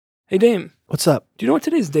Hey, Dame. What's up? Do you know what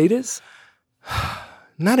today's date is?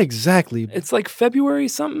 Not exactly. It's like February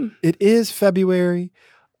something. It is February.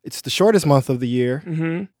 It's the shortest month of the year.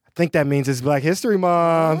 Mm-hmm. I think that means it's Black History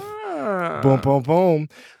Month. Boom, boom, boom.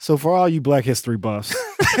 So for all you Black History buffs,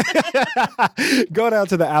 go down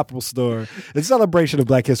to the Apple Store. In celebration of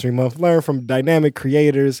Black History Month, learn from dynamic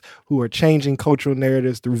creators who are changing cultural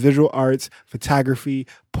narratives through visual arts, photography,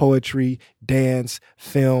 poetry, dance,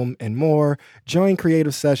 film, and more. Join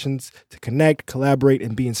creative sessions to connect, collaborate,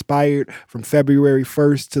 and be inspired from February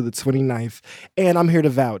 1st to the 29th. And I'm here to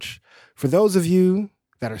vouch. For those of you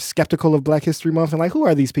that are skeptical of Black History Month and like, who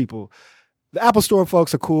are these people? The Apple Store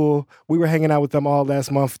folks are cool. We were hanging out with them all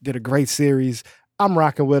last month, did a great series. I'm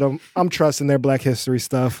rocking with them. I'm trusting their Black History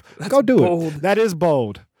stuff. Go do bold. it. That is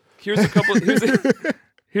bold. Here's a couple things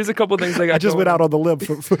I got. I just went out on the limb.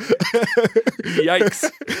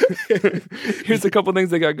 Yikes. Here's a couple things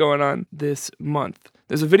they got going on this month.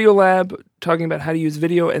 There's a video lab talking about how to use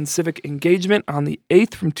video and civic engagement on the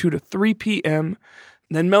 8th from 2 to 3 p.m.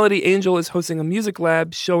 Then Melody Angel is hosting a music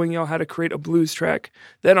lab showing y'all how to create a blues track.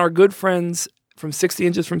 Then our good friends from 60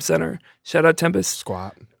 Inches from Center, shout out Tempest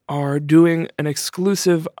Squad, are doing an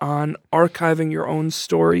exclusive on archiving your own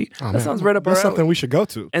story. That sounds right up our alley. That's something we should go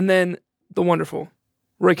to. And then the wonderful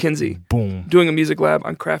Roy Kinsey, boom, doing a music lab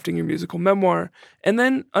on crafting your musical memoir. And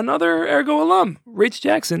then another Ergo alum, Rach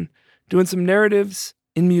Jackson, doing some narratives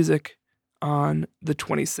in music on the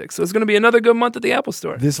 26th. So it's going to be another good month at the Apple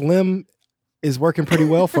Store. This limb is working pretty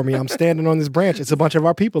well for me. I'm standing on this branch. It's a bunch of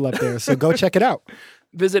our people up there. So go check it out.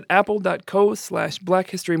 Visit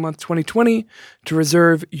apple.co/Black History Month 2020 to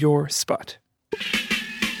reserve your spot.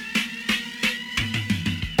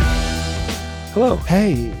 Hello.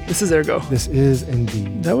 Hey. This is Ergo. This is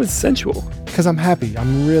indeed. That was sensual. Because I'm happy.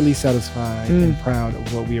 I'm really satisfied and proud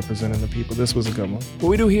of what we are presenting to people. This was a good one. What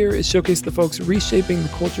we do here is showcase the folks reshaping the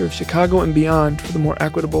culture of Chicago and beyond for the more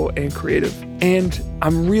equitable and creative. And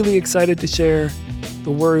I'm really excited to share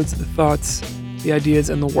the words, the thoughts, the ideas,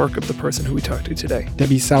 and the work of the person who we talked to today.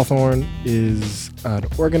 Debbie Southorn is an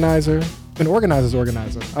organizer. An organizer's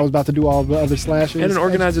organizer. I was about to do all the other slashes. And an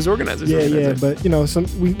organizer's organizer. Yeah, but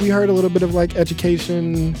we heard a little bit of like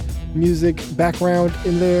education, music background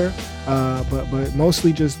in there, but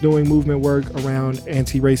mostly just doing movement work around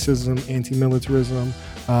anti-racism, anti-militarism,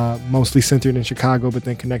 mostly centered in Chicago, but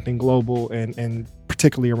then connecting global and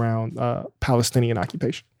particularly around Palestinian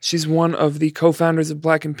occupation. She's one of the co-founders of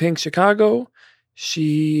Black and Pink Chicago.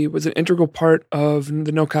 She was an integral part of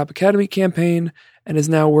the No Cop Academy campaign and is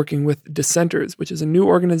now working with Dissenters, which is a new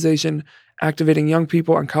organization activating young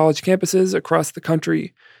people on college campuses across the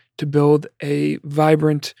country to build a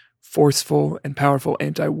vibrant, forceful, and powerful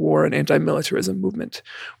anti-war and anti-militarism movement.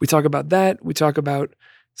 We talk about that. We talk about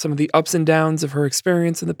some of the ups and downs of her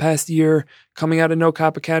experience in the past year, coming out of No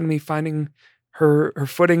Cop Academy, finding her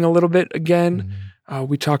footing a little bit again.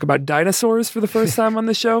 We talk about dinosaurs for the first time on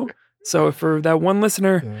the show. So for that one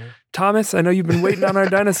listener, Thomas, I know you've been waiting on our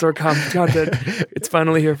dinosaur content. It's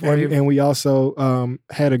finally here for you. And we also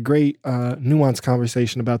had a great nuanced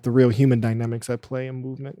conversation about the real human dynamics at play in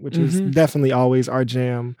movement, which is definitely always our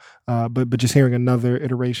jam. But just hearing another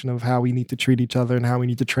iteration of how we need to treat each other and how we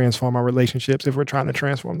need to transform our relationships if we're trying to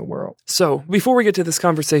transform the world. So before we get to this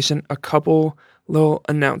conversation, a couple little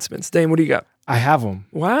announcements. Dane, what do you got? I have them.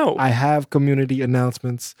 Wow. I have community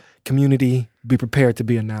announcements. Community, be prepared to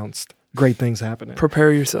be announced. Great things happening.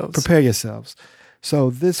 Prepare yourselves. Prepare yourselves.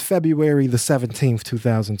 So this February the 17th,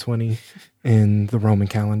 2020, in the Roman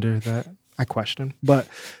calendar that I question, but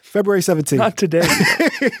February 17th. Not today.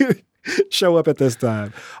 Show up at this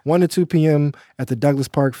time. 1 to 2 p.m. at the Douglas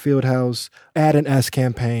Park Fieldhouse. Add an S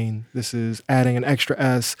campaign. This is adding an extra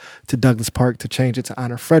S to Douglas Park to change it to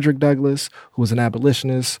honor Frederick Douglass, who was an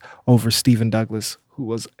abolitionist, over Stephen Douglas, who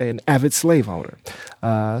was an avid slave owner.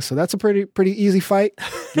 So that's a pretty easy fight.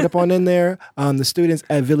 Get up on in there. The students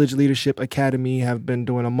at Village Leadership Academy have been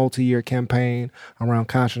doing a multi-year campaign around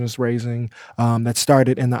consciousness raising that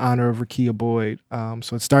started in the honor of Rekia Boyd.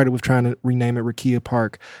 So it started with trying to rename it Rekia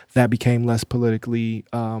Park. That became less politically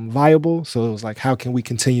viable. So it was like, how can we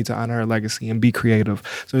continue to honor her legacy and be creative?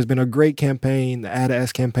 So there's been a great campaign, the Add a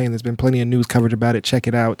S campaign. There's been plenty of news coverage about it. Check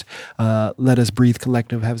it out. Let Us Breathe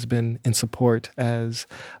Collective has been in support as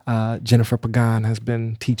Jennifer Pagan has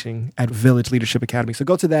been teaching at Village Leadership Academy. So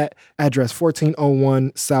go to that address,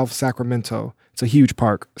 1401 South Sacramento. It's a huge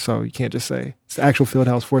park, so you can't just say. It's the actual field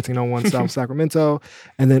house, 1401 South Sacramento.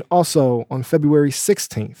 And then also on February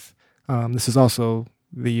 16th, this is also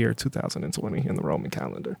the year 2020 in the Roman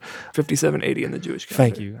calendar. 5780 in the Jewish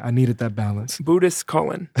calendar. Thank you. I needed that balance. Buddhist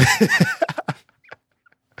Colin.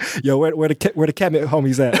 Yo, where the cabinet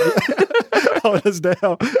homies at? Hold us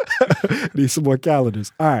down. Need some more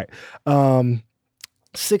calendars. All right.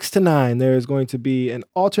 6 to 9, there is going to be an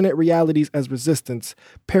alternate realities as resistance,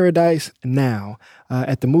 Paradise Now,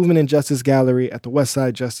 at the Movement and Justice Gallery at the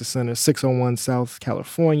Westside Justice Center, 601 South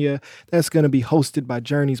California. That's going to be hosted by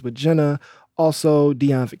Journeys with Jenna. Also,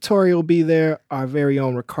 Dion Victoria will be there. Our very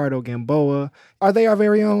own Ricardo Gamboa. Are they our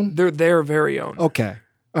very own? They're their very own. Okay.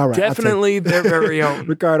 All right. Definitely their very own.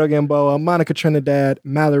 Ricardo Gamboa, Monica Trinidad,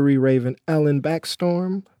 Mallory Raven, Ellen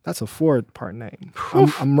Backstorm. That's a 4-part name.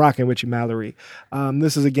 I'm rocking with you, Mallory.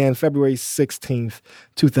 This is, again, February 16th,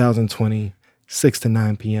 2020, 6 to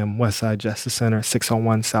 9 p.m., Westside Justice Center,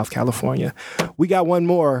 601 South California. We got one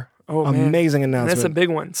more amazing announcement. That's a big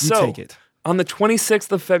one. You take it. On the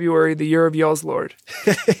 26th of February, the year of y'all's Lord,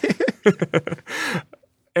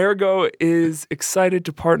 Ergo is excited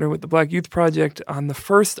to partner with the Black Youth Project on the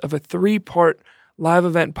first of a 3-part live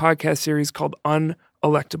event podcast series called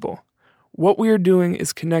Unelectable. What we are doing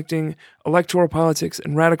is connecting electoral politics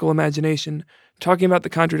and radical imagination, talking about the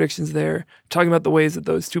contradictions there, talking about the ways that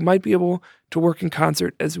those two might be able to work in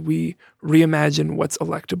concert as we reimagine what's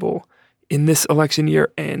electable in this election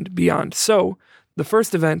year and beyond. So, the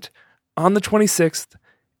first event on the 26th,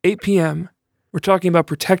 8 p.m., we're talking about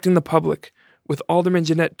protecting the public with Alderman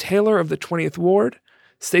Jeanette Taylor of the 20th Ward,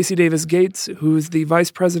 Stacey Davis Gates, who's the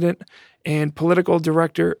vice president and political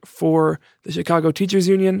director for the Chicago Teachers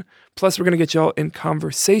Union. Plus, we're going to get y'all in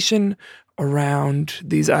conversation around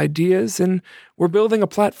these ideas, and we're building a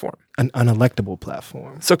platform. An unelectable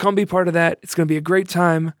platform. So come be part of that. It's going to be a great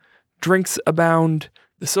time. Drinks abound.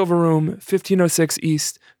 The Silver Room, 1506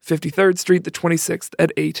 East, 53rd Street, the 26th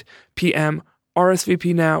at 8 p.m.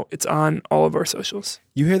 RSVP now. It's on all of our socials.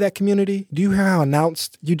 You hear that, community? Do you hear how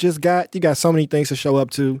announced you just got? You got so many things to show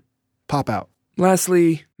up to. Pop out.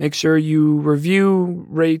 Lastly, make sure you review,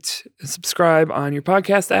 rate, and subscribe on your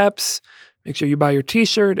podcast apps. Make sure you buy your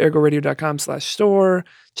t-shirt, ergoradio.com/store.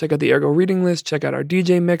 Check out the Ergo reading list. Check out our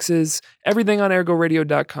DJ mixes. Everything on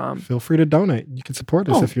ergoradio.com. Feel free to donate. You can support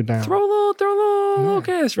us if you're down. Throw a little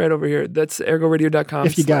cash right over here. That's ergoradio.com.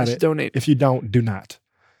 If you got it. Donate. If you don't, do not.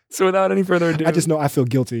 So without any further ado. I just know I feel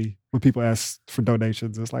guilty when people ask for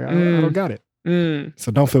donations. It's like, I don't got it.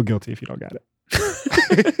 So don't feel guilty if you don't got it.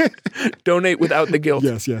 Donate without the guilt.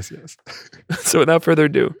 Yes. So without further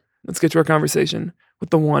ado, let's get to our conversation with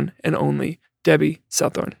the one and only Debbie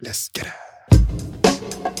Southorn. Let's get it.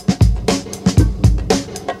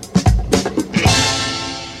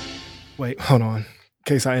 Wait, hold on. In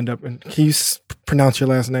case I end up in... Can you pronounce your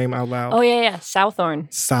last name out loud? Oh, yeah. Southorn.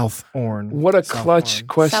 Southorn. What a clutch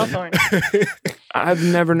question. Southorn. I've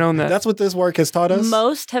never known that. That's what this work has taught us?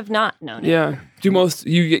 Most have not known it. Yeah.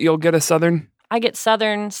 You'll get a Southern? I get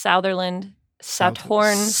Southern, Southerland,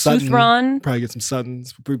 Southorn, Sutton. Southron. Probably get some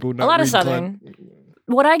Suttons for people who not A lot of read Southern.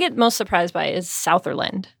 What I get most surprised by is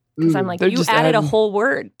Southerland. Because I'm like, They're you just added a adding- whole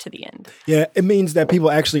word to the end. Yeah, it means that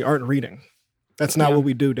people actually aren't reading. That's not Yeah. what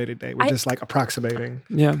we do day to day. We're just like approximating.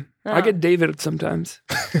 Yeah. Oh. I get David sometimes.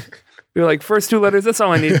 You're like, first 2 letters, that's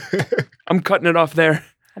all I need. I'm cutting it off there.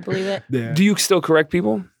 I believe it. Yeah. Do you still correct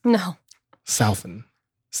people? No. Southern.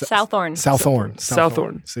 Southorn.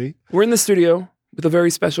 Southorn. See? We're in the studio with a very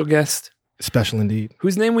special guest Special indeed.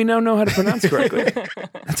 whose name we now know how to pronounce correctly.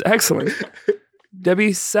 That's excellent.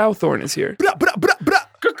 Debbie Southorn is here.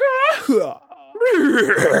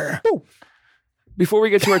 Before we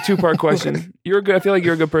get to our 2-part question, I feel like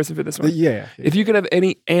you're a good person for this one. Yeah. If you could have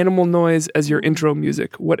any animal noise as your intro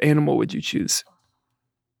music, what animal would you choose?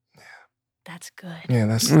 That's good. Yeah,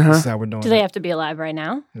 that's how we're doing Do they have to be alive right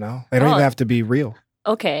now? No. They don't even have to be real.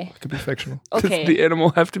 Okay. It could be fictional. Okay. Does the animal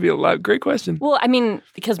have to be alive? Great question. Well, I mean,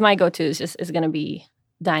 because my go-to is going to be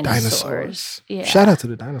dinosaurs. Yeah. Shout out to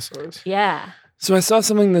the dinosaurs. Yeah. So I saw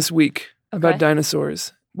something this week about Okay.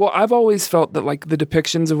 dinosaurs. Well, I've always felt that like the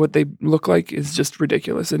depictions of what they look like is just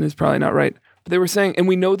ridiculous and is probably not right. But they were saying, and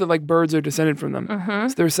we know that like birds are descended from them. Mm-hmm.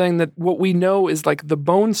 So they're saying that what we know is like the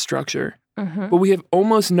bone structure, Mm-hmm. but we have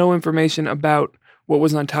almost no information about what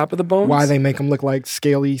was on top of the bones. Why they make them look like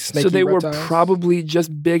scaly, snaky So they reptiles? were probably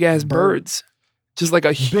just big ass birds. Just like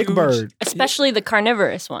a huge Big bird. Especially the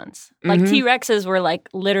carnivorous ones. Like Mhm. T-Rexes were like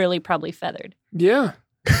literally probably feathered. Yeah.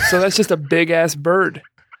 So that's just a big ass bird.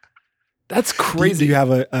 That's crazy. Do you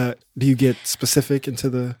have do you get specific into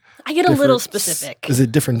the I get a little different- specific. Is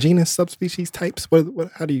it different genus, subspecies, types? What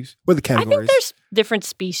are the I categories? think there's different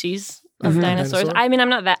species of Mhm. dinosaurs. Dinosaur? I mean, I'm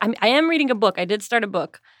not that. I am reading a book. I did start a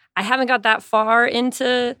book. I haven't got that far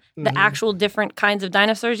into the Mhm. actual different kinds of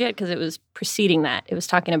dinosaurs yet because it was preceding that. It was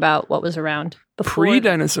talking about what was around before.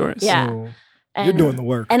 Pre-dinosaurs. Yeah. So, And, You're doing the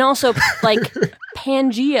work. And also, like,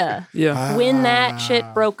 Pangea, Yeah. when that shit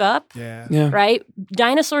broke up, Yeah. Yeah. right?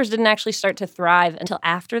 Dinosaurs didn't actually start to thrive until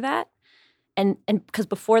after that. And because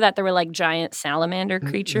before that, there were, like, giant salamander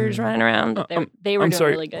creatures running around. They were I'm doing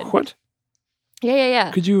sorry. really good. What?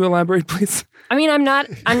 Yeah. Could you elaborate, please? I mean, I'm not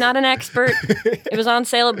an expert. It was on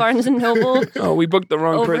sale at Barnes & Noble. Oh, we booked the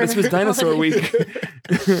wrong Over part. This was Dinosaur Week.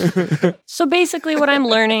 So basically what I'm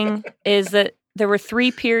learning is that there were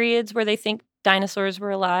 3 periods where they think dinosaurs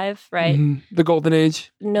were alive, right? Mhm. The Golden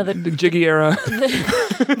Age, No, the Jiggy era.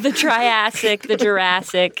 the Triassic, the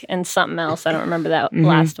Jurassic, and something else. I don't remember that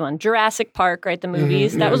last one. Jurassic Park, right? The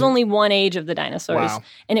movies. That was only one age of the dinosaurs. Wow.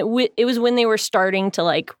 And it was when they were starting to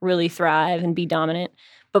like really thrive and be dominant.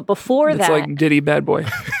 But before It's that, like Diddy Bad Boy.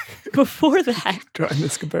 before that, Drawing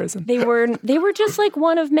this comparison. they were just like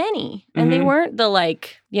one of many. And they weren't the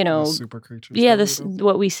like, Super creatures. yeah, this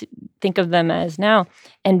what we think of them as now.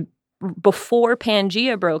 And before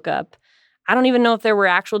Pangea broke up, I don't even know if there were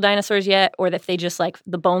actual dinosaurs yet, or that they just like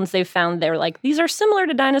the bones they've found. They're like, these are similar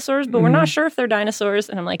to dinosaurs, but we're not sure if they're dinosaurs.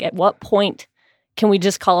 And I'm like, at what point can we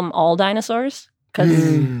just call them all dinosaurs? Because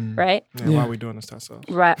right, Yeah, why are we doing this to ourselves?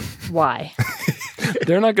 right, why?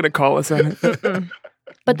 They're not going to call us on it.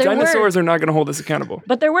 But there Dinosaurs were. are not going to hold us accountable.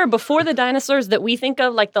 But there were before the dinosaurs that we think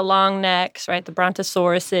of, like the long necks, right? The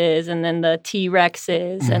Brontosauruses, and then the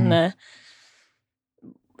T-Rexes, and the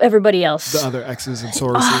everybody else. The other X's and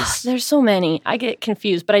Oh, Sauruses. there's so many. I get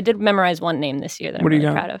confused, but I did memorize one name this year that I'm What do you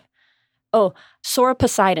really got? proud of. Oh,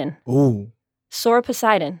 Sauroposeidon. Ooh.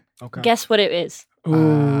 Sauroposeidon. Okay. Guess what it is?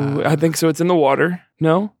 Ooh, I think so. It's in the water.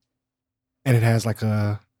 No? And it has like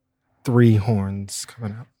 3 horns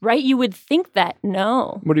coming out. Right? You would think that.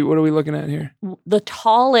 No. What are we looking at here? The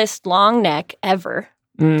tallest long neck ever.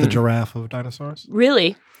 The giraffe of dinosaurs.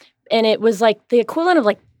 Really. And it was like the equivalent of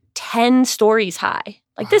like 10 stories high.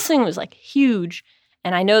 Like this thing was like huge.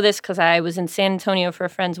 And I know this because I was in San Antonio for a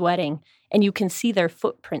friend's wedding, and you can see their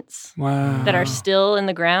footprints Wow. that are still in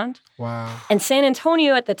the ground. Wow. And San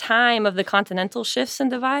Antonio at the time of the continental shifts and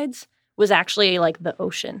divides was actually like the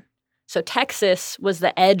ocean. So Texas was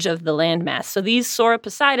the edge of the landmass. So these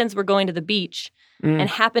Sauroposeidons were going to the beach and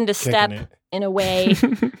happened to step Kicking it. in a way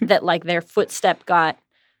that like their footstep got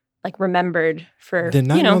like remembered for Did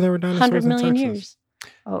not know there were dinosaurs 100 in million Texas. years.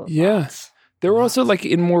 Oh, Yeah. lots. There were also, like,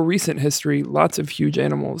 in more recent history, lots of huge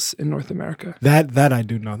animals in North America. That I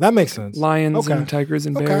do know. That makes sense. Lions Okay. and tigers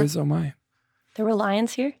and Okay. bears. Oh, my. There were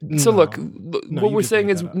lions here. So, No. look, No, what you we're just saying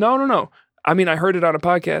made is, that up. no. I mean, I heard it on a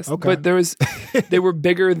podcast, Okay. but they were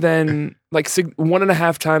bigger than, like,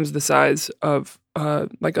 1.5 times the size of,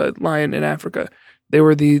 like, a lion in Africa. They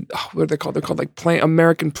were what are they called? They're called, like,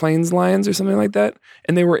 American Plains lions or something like that.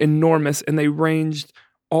 And they were enormous, and they ranged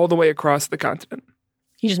all the way across the continent.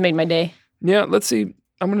 You just made my day. Yeah, let's see.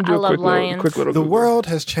 I'm going to do I a love quick little lions. Google. The world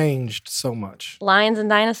has changed so much. Lions and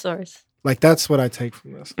dinosaurs. Like that's what I take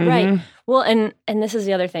from this. Mhm. Right. Well, and this is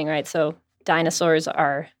the other thing, right? So dinosaurs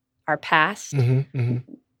are our past.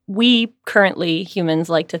 We currently, humans,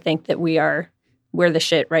 like to think that we're the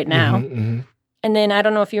shit right now. And then I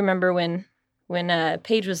don't know if you remember when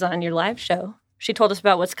Paige was on your live show, she told us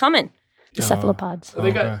about what's coming. The cephalopods. So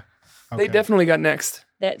they definitely got next.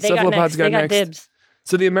 They got cephalopods next. got They got next. dibs.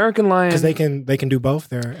 So the American lion, because they can do both.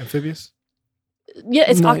 They're amphibious. Yeah,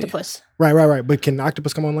 it's No, octopus. Right. But can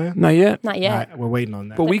octopus come on land? not yet, Not yet. Right, we're waiting on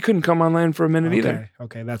that. but we couldn't come on land for a minute either.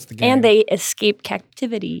 Okay, that's the game. And they escape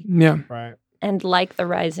captivity Yeah, right. and like the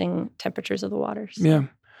rising temperatures of the waters. yeah.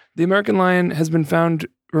 The American lion has been found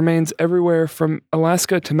remains everywhere from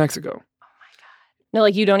Alaska to Mexico. No,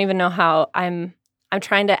 like you don't even know how I'm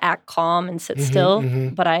trying to act calm and sit still,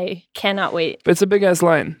 but I cannot wait. But it's a big ass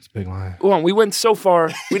lion. It's a big lion. Hold on, we went so far.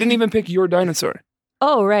 We didn't even pick your dinosaur.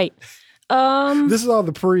 Oh, right. This is all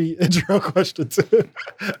the pre-intro questions.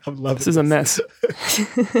 I'm loving This is a mess.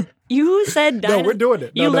 You said No, dinosaur. we're doing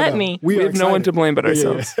it. No, You no, let no. me. We are have no one to excited. blame but Yeah,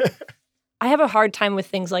 ourselves. yeah. I have a hard time with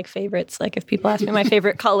things like favorites. Like if people ask me my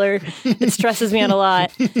favorite color, it stresses me out a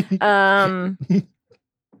lot.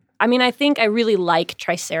 I mean, I think I really like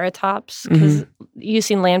Triceratops because you've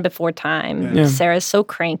seen Land Before Time. Yeah. Sarah's so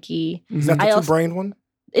cranky. Is that the I also- two-brained one?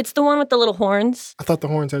 It's the one with the little horns. I thought the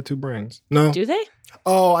horns had 2 brains. No. Do they?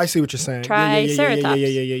 Oh, I see what you're saying. Triceratops.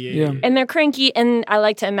 Yeah. And they're cranky, and I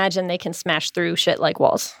like to imagine they can smash through shit like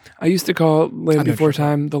walls. I used to call Land I know Before what you're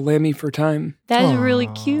Time the Lammy for Time. That is Aw. really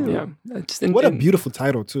cute. Yeah, just What a beautiful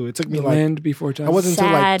title too. It took me like Land Before Time. I wasn't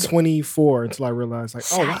until like Sad. 24 until I realized like,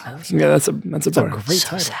 oh wow, Yeah, that's a that's a bar. great So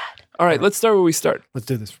title. sad. All right, let's start where we start. Let's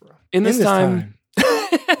do this for real. In this time,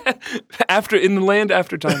 in the land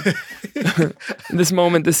after time. This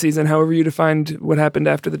moment, this season, however you defined what happened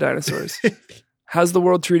after the dinosaurs. How's the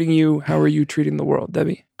world treating you? How are you treating the world,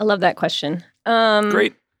 Debbie? I love that question.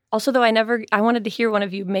 Great. Also, though, I wanted to hear one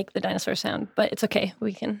of you make the dinosaur sound, but it's okay.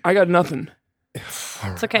 We can. I got nothing.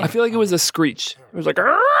 It's okay. I feel like it was a screech. It was like, All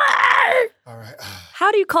right.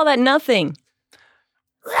 How do you call that nothing?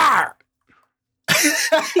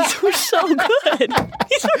 These were so good.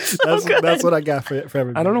 These were so good. That's what I got for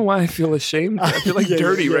everybody. I don't know why I feel ashamed. I feel like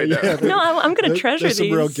dirty right now. No, I'm going to treasure There's some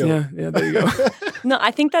these. real guilt. Yeah, there you go. No,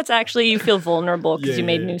 I think that's actually you feel vulnerable because you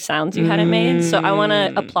made Yeah. new sounds you hadn't made. So I want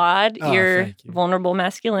to applaud Oh, your thank you. vulnerable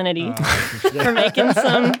masculinity Oh, for making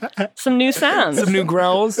some new sounds. Some new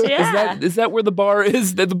growls. Yeah. Is that where the bar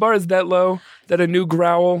is? That the bar is that low that a new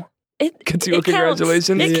growl gets you a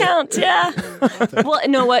congratulations? It counts, yeah. Well,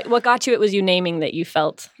 no, what got you? It was you naming that you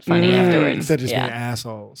felt funny afterwards. Instead of just yeah. being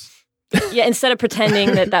assholes. Yeah, instead of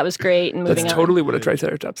pretending that was great and moving That's on. totally what a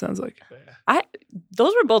triceratops sounds like.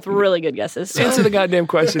 Those were both really good guesses. So Answer the goddamn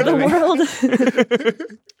question. the Debbie. world.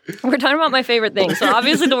 We're talking about my favorite thing. So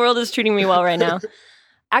obviously the world is treating me well right now.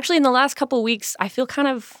 Actually, in the last couple of weeks, I feel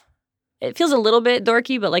it feels a little bit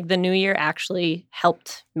dorky, but like the new year actually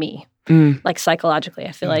helped me. Like psychologically.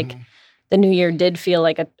 I feel like the new year did feel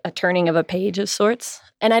like a turning of a page of sorts.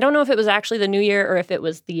 And I don't know if it was actually the new year or if it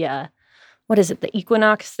was the, the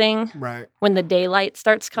equinox thing? Right. When the daylight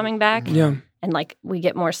starts coming back Yeah. and like we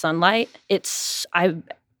get more sunlight.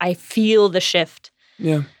 I feel the shift.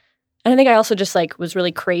 Yeah. And I think I also just like was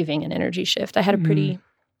really craving an energy shift. I had a pretty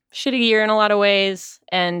shitty year in a lot of ways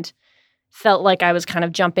and felt like I was kind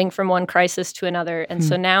of jumping from one crisis to another. And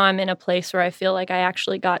so now I'm in a place where I feel like I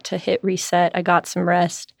actually got to hit reset. I got some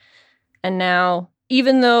rest. And now,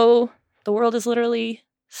 even though the world is literally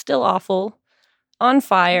still awful, on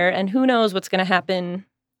fire, and who knows what's going to happen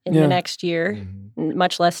in the next year,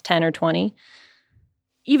 much less 10 or 20.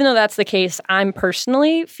 Even though that's the case, I'm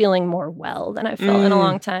personally feeling more well than I've felt in a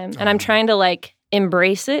long time. And I'm trying to like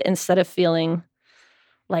embrace it instead of feeling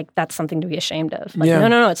like that's something to be ashamed of. Like,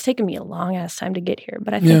 no, it's taken me a long ass time to get here,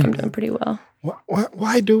 but I think I'm doing pretty well.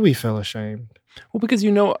 Why do we feel ashamed? Well, because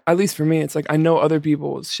at least for me, it's like I know other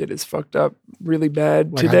people's shit is fucked up really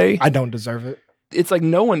bad Like, today. I don't deserve it. It's like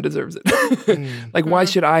no one deserves it. Like, why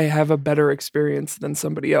should I have a better experience than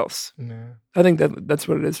somebody else? Yeah. I think that's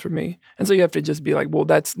what it is for me. And so you have to just be like, well,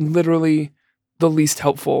 that's literally the least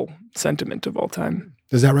helpful sentiment of all time.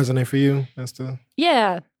 Does that resonate for you?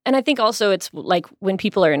 Yeah. And I think also it's like when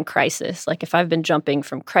people are in crisis, like if I've been jumping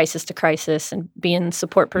from crisis to crisis and being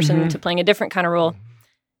support person to playing a different kind of role,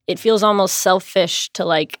 it feels almost selfish to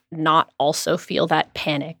like not also feel that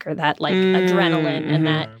panic or that like adrenaline and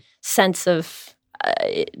that sense of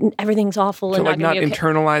everything's awful To and like not gonna be okay.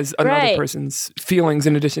 internalize another Right. person's feelings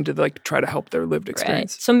in addition to like try to help their lived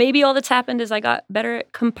experience. Right. So maybe all that's happened is I got better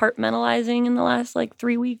at compartmentalizing in the last like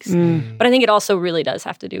 3 weeks. But I think it also really does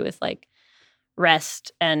have to do with like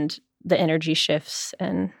rest and the energy shifts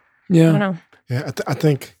and I don't know. Yeah, I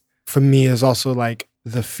think for me is also like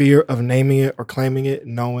the fear of naming it or claiming it,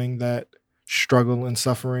 knowing that struggle and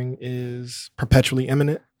suffering is perpetually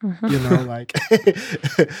imminent. You know, like am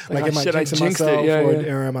I shit, I jinxing jinxed it. myself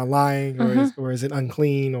Yeah, or am I lying or is it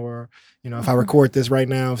unclean or, you know, if I record this right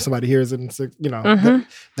now, if somebody hears it, and you know,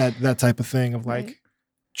 that type of thing of like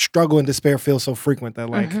struggle and despair feels so frequent that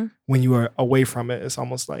like when you are away from it, it's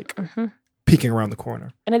almost like peeking around the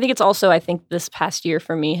corner. And I think it's also, I think this past year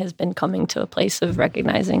for me has been coming to a place of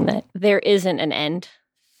recognizing that there isn't an end.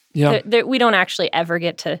 Yeah. We don't actually ever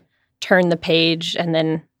get to turn the page and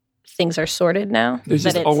then things are sorted now. There's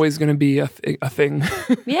That just always going to be a thing.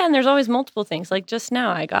 Yeah, and there's always multiple things. Like just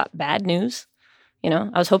now, I got bad news. You know,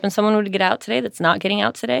 I was hoping someone would get out today that's not getting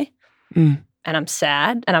out today. And I'm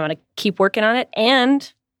sad, and I'm going to keep working on it.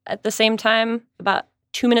 And at the same time, about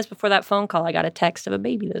 2 minutes before that phone call, I got a text of a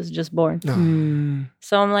baby that was just born.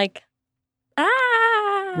 So I'm like,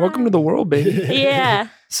 Welcome to the world, baby. Yeah.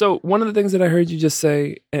 So one of the things that I heard you just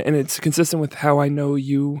say, and it's consistent with how I know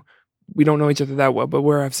you, we don't know each other that well, but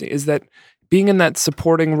where I've seen is that being in that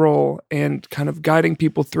supporting role and kind of guiding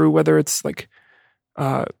people through, whether it's like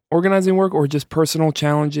organizing work or just personal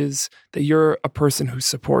challenges, that you're a person who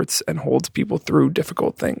supports and holds people through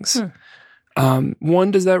difficult things.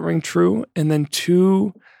 One, does that ring true? And then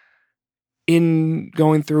two, in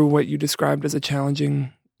going through what you described as a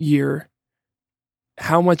challenging year,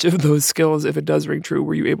 how much of those skills, if it does ring true,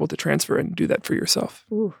 were you able to transfer and do that for yourself?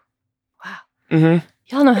 Ooh. Wow.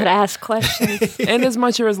 Y'all know how to ask questions. And as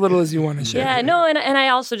much or as little as you want to share. Yeah, no, and I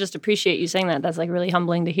also just appreciate you saying that. That's like really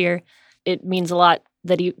humbling to hear. It means a lot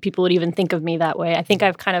that people would even think of me that way. I think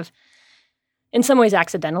I've kind of, in some ways,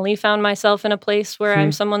 accidentally found myself in a place where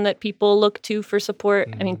I'm someone that people look to for support.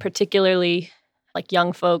 I mean, particularly like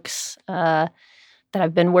young folks, that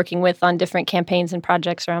I've been working with on different campaigns and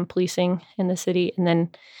projects around policing in the city. And then,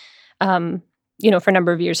 for a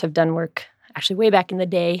number of years have done work actually way back in the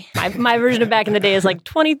day. My version of back in the day is like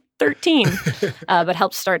 2013, but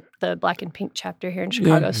helped start the Black and Pink chapter here in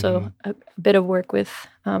Chicago. Yeah. So a bit of work with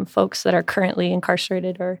folks that are currently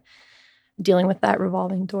incarcerated or dealing with that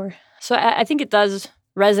revolving door. So I think it does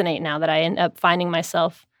resonate now that I end up finding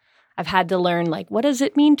myself. I've had to learn, like, what does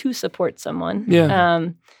it mean to support someone? Yeah.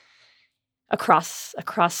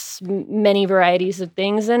 Across many varieties of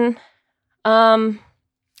things. And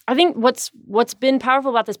I think what's been powerful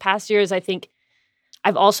about this past year is I think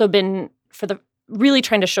I've also been really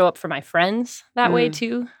trying to show up for my friends that way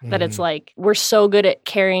too. That it's like we're so good at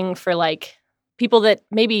caring for like people that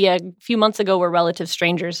maybe a few months ago were relative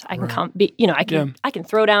strangers. I can I can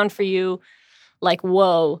throw down for you. Like,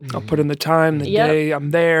 whoa. I'll put in the time, the day, I'm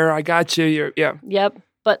there, I got you. Yep.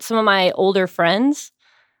 But some of my older friends,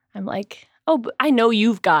 I'm like, oh, but I know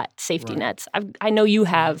you've got safety nets. I know you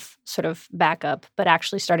have sort of backup, but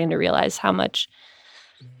actually starting to realize how much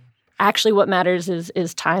actually what matters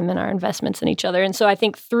is time and our investments in each other. And so I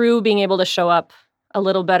think through being able to show up a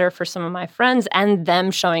little better for some of my friends and them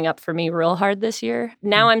showing up for me real hard this year,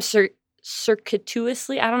 now I'm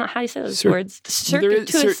circuitously, I don't know how you say those words.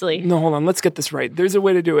 Circuitously. No, hold on. Let's get this right. There's a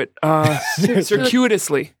way to do it.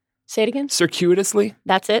 Circuitously. Say it again. Circuitously.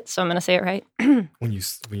 That's it. So I'm going to say it right. When you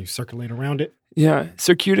circulate around it. Yeah.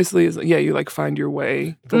 Circuitously is, you like find your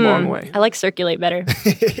way the long way. I like circulate better.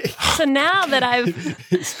 So now that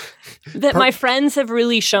my friends have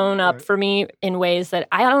really shown up for me in ways that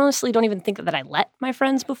I honestly don't even think that I let my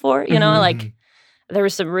friends before, like there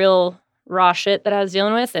was some real raw shit that I was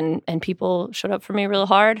dealing with and people showed up for me real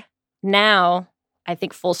hard. Now, I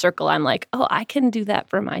think full circle, I'm like, oh, I can do that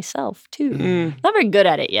for myself too. Not very good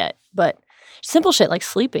at it yet, but simple shit like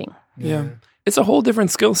sleeping. Yeah. It's a whole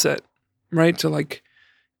different skill set, right? To like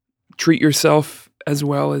treat yourself as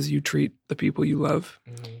well as you treat the people you love.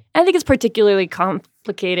 I think it's particularly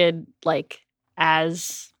complicated, like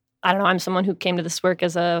as, I don't know, I'm someone who came to this work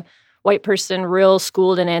as a white person, real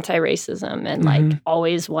schooled in anti-racism and like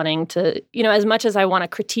always wanting to, as much as I want to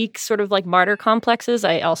critique sort of like martyr complexes,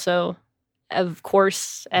 I also, of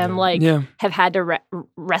course, am have had to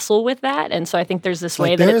wrestle with that. And so I think there's this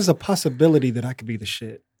way that there's a possibility that I could be the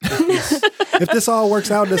shit. If this all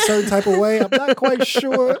works out in a certain type of way, I'm not quite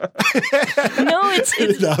sure. No, it's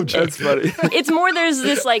that's funny. It's more there's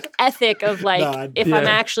this like ethic of like I'm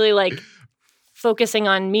actually like focusing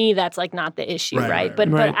on me, that's like not the issue, right?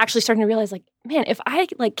 But actually starting to realize like, man, if I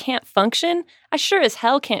like can't function, I sure as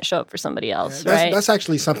hell can't show up for somebody else, right? That's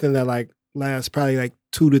actually something that like lasts probably like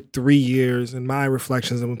 2 to 3 years in my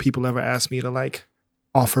reflections, and when people ever ask me to like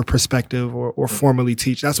offer perspective or formally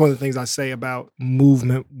teach, that's one of the things I say about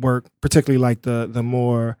movement work, particularly like the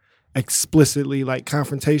more explicitly like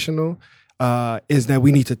confrontational, is that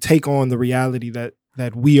we need to take on the reality that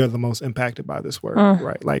we are the most impacted by this work,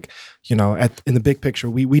 right? Like, in the big picture,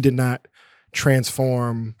 we did not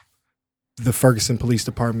transform the Ferguson Police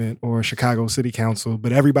Department or Chicago City Council,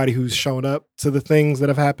 but everybody who's shown up to the things that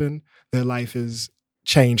have happened, their life is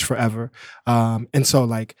changed forever. And so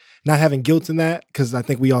like not having guilt in that, because I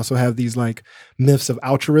think we also have these like myths of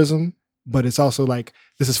altruism, but it's also like,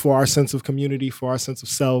 this is for our sense of community, for our sense of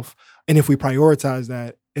self. And if we prioritize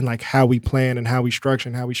that in like how we plan and how we structure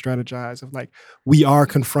and how we strategize, of like, we are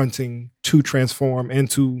confronting to transform and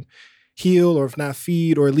to heal, or if not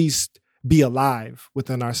feed, or at least be alive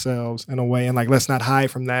within ourselves in a way. And like, let's not hide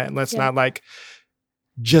from that. And let's not like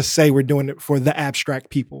just say we're doing it for the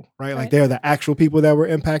abstract people, right? Like they're the actual people that we're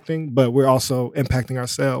impacting, but we're also impacting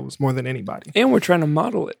ourselves more than anybody. And we're trying to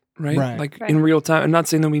model it, right? Like in real time. I'm not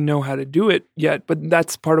saying that we know how to do it yet, but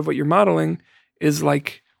that's part of what you're modeling is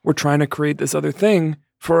like, we're trying to create this other thing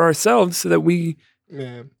for ourselves so that we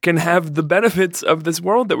can have the benefits of this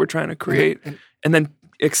world that we're trying to create and then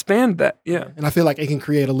expand that. Yeah. And I feel like it can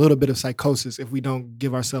create a little bit of psychosis if we don't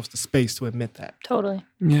give ourselves the space to admit that. Totally.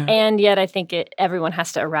 Yeah. And yet I think everyone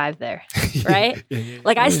has to arrive there, right?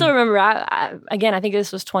 Like I still remember, I think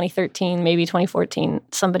this was 2013, maybe 2014,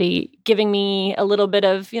 somebody giving me a little bit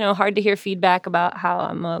of, hard to hear feedback about how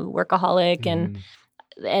I'm a workaholic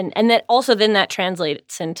and that also then that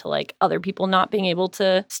translates into like other people not being able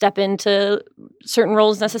to step into certain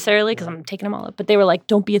roles necessarily because I'm taking them all up. But they were like,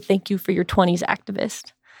 don't be a thank you for your 20s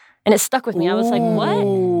activist. And it stuck with me. I was like,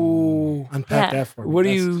 what? Unpack that for me. What do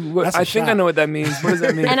you, I think I know what that means. What does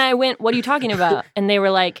that mean? And I went, what are you talking about? And they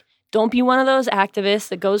were like, don't be one of those activists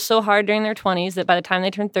that goes so hard during their 20s that by the time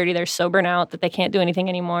they turn 30, they're so burnt out that they can't do anything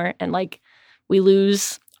anymore. And like, we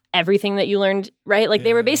lose everything that you learned, right? Like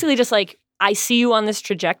they were basically just like, I see you on this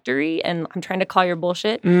trajectory and I'm trying to call your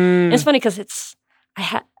bullshit. And it's funny because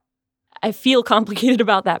I feel complicated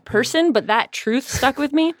about that person, but that truth stuck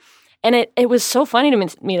with me. And it was so funny to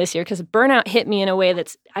me this year because burnout hit me in a way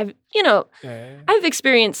that's, I've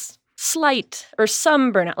experienced slight or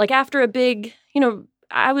some burnout. Like after a big,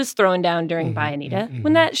 I was thrown down during Buy Anita.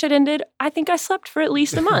 When that shit ended, I think I slept for at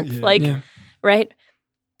least a month. Right?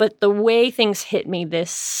 But the way things hit me this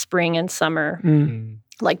spring and summer,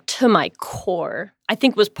 like to my core, I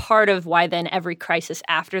think was part of why then every crisis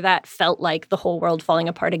after that felt like the whole world falling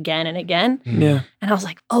apart again and again. Yeah. And I was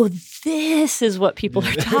like, oh, this is what people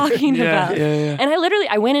are talking about. Yeah. And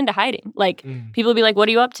I went into hiding. Like people would be like, what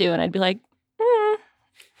are you up to? And I'd be like,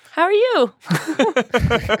 how are you?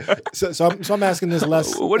 So I'm asking this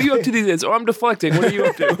less. What are you up to these days? Oh, I'm deflecting. What are you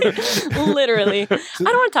up to? Literally. I don't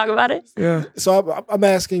want to talk about it. Yeah. So I'm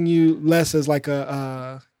asking you less as like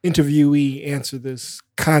a interviewee answer this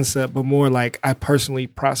concept, but more like I personally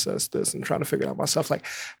process this and trying to figure it out myself. Like,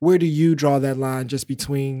 where do you draw that line just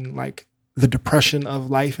between like the depression of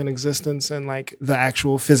life and existence and like the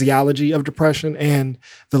actual physiology of depression and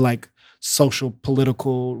the like social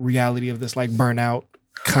political reality of this like burnout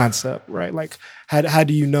concept, right? Like how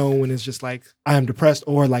do you know when it's just like I am depressed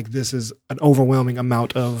or like this is an overwhelming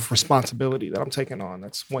amount of responsibility that I'm taking on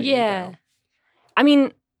that's weighing me down? I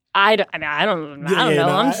mean, I don't know.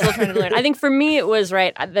 I'm still trying to learn. I think for me it was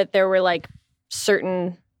right that there were like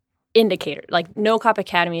certain indicators. Like No Cop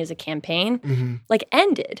Academy as a campaign like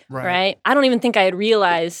ended, right? I don't even think I had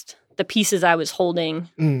realized the pieces I was holding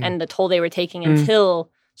and the toll they were taking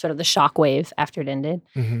until sort of the shockwave after it ended.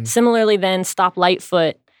 Similarly, then Stop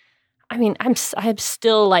Lightfoot. I mean, I'm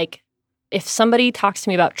still like, if somebody talks to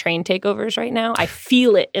me about train takeovers right now, I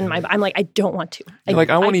feel it in my. I'm like, I don't want to. I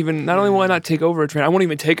won't even. Not only will I not take over a train, I won't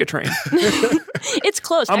even take a train. It's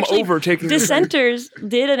close. I'm actually, over taking. Dissenters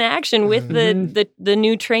did an action with the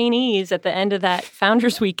new trainees at the end of that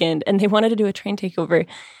Founders Weekend, and they wanted to do a train takeover.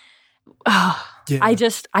 Oh,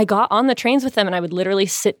 I got on the trains with them and I would literally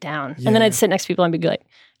sit down. And then I'd sit next to people and be like,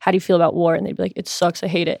 how do you feel about war? And they'd be like, it sucks. I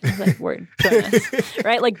hate it. I was like, word.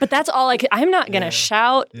 Right? Like, but that's all I'm not going to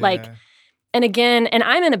shout. Like, and again, and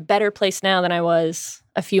I'm in a better place now than I was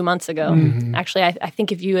a few months ago. Actually, I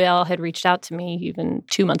think if you all had reached out to me even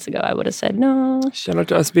 2 months ago, I would have said no. Shout out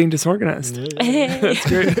to us being disorganized. That's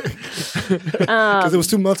great. Because it was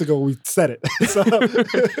 2 months ago we said it. So.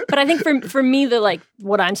 But I think for me,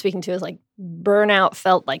 what I'm speaking to is like burnout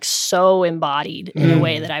felt like so embodied in a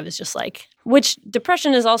way that I was just like, which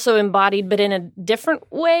depression is also embodied, but in a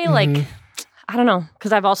different way. Like, I don't know,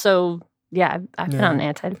 because I've also, I've been on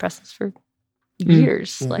antidepressants for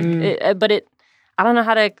years. But I don't know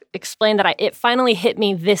how to explain that. It finally hit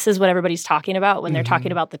me. This is what everybody's talking about when they're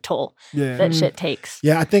talking about the toll that shit takes.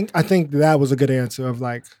 Yeah, I think that was a good answer of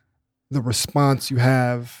like the response you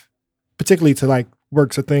have, particularly to like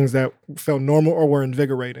works of things that felt normal or were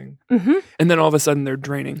invigorating. And then all of a sudden they're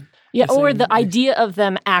draining. Yeah, or the idea of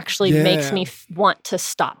them actually makes me want to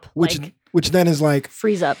stop. Which then is like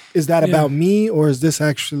freeze up. Is that about me or is this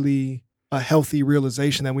actually a healthy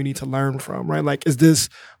realization that we need to learn from, right? Like, is this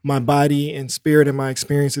my body and spirit and my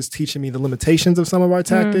experiences teaching me the limitations of some of our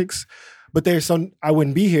tactics? But I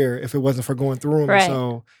wouldn't be here if it wasn't for going through them. Right.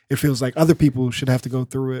 So it feels like other people should have to go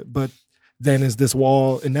through it. But then is this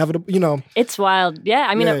wall inevitable? It's wild. Yeah.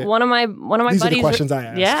 I mean, one of my These buddies. Are the questions I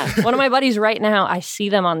ask. Yeah. One of my buddies right now, I see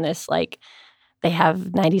them on this, like, they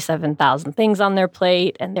have 97,000 things on their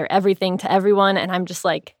plate and they're everything to everyone. And I'm just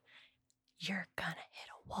like, you're gonna hit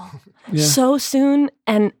a wall so soon.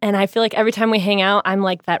 And I feel like every time we hang out, I'm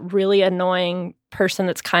like that really annoying person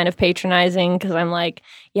that's kind of patronizing because I'm like,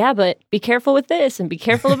 yeah, but be careful with this and be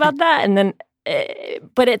careful about that. And then,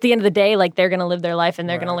 but at the end of the day, like they're going to live their life and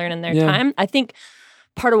they're going to learn in their time. I think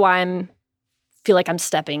part of why feel like I'm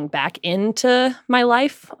stepping back into my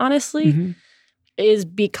life, honestly, is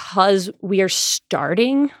because we are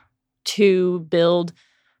starting to build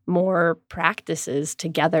more practices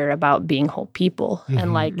together about being whole people.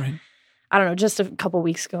 And like, I don't know, just a couple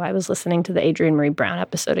weeks ago, I was listening to the Adrienne Marie Brown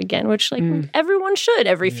episode again, which like everyone should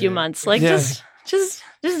every few months. Like just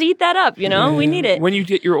eat that up, we need it. When you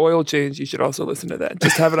get your oil change, you should also listen to that.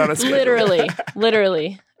 Just have it on a schedule.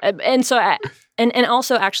 Literally. And so, and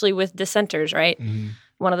also actually with Dissenters, right?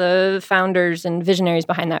 One of the founders and visionaries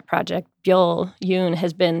behind that project, Byul Yoon,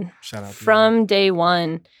 has been from day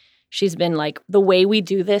one. She's been like, the way we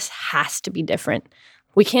do this has to be different.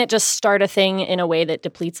 We can't just start a thing in a way that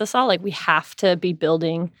depletes us all. Like we have to be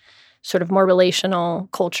building sort of more relational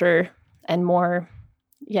culture and more.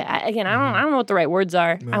 Yeah, again, I don't know what the right words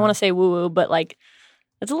are. I want to say woo woo, but like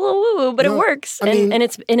it's a little woo woo, but it works. And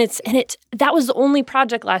that was the only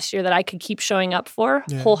project last year that I could keep showing up for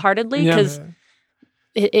wholeheartedly because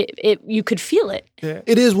you could feel it. Yeah,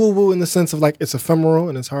 it is woo woo in the sense of like it's ephemeral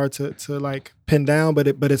and it's hard to like pin down, but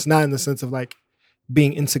it's not in the sense of like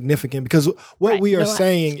being insignificant, because what we are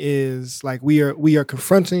saying is like we are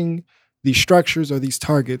confronting these structures or these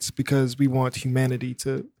targets because we want humanity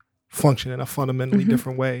to function in a fundamentally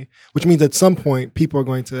different way, which means at some point people are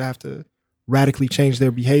going to have to radically change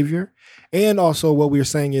their behavior. And also what we're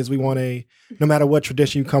saying is we want no matter what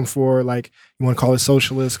tradition you come for, like you want to call it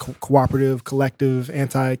socialist, cooperative, collective,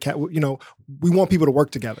 we want people to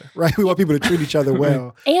work together, right? We want people to treat each other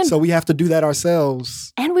well. And so we have to do that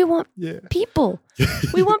ourselves. And we want people.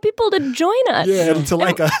 We want people to join us. Yeah, and to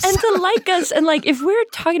like us. And to like us. And like, if we're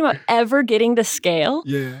talking about ever getting to scale,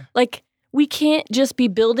 like, we can't just be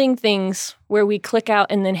building things where we click out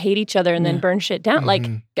and then hate each other and then burn shit down. Like,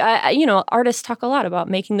 artists talk a lot about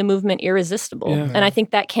making the movement irresistible. Yeah. And I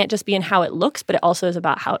think that can't just be in how it looks, but it also is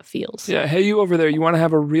about how it feels. Yeah. Hey, you over there, you want to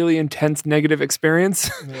have a really intense negative experience?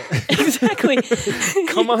 Yeah. Exactly.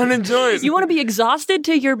 Come on and join. You want to be exhausted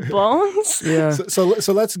to your bones? Yeah. So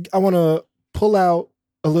I want to pull out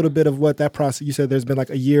a little bit of what that process, you said there's been like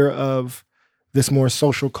a year of this more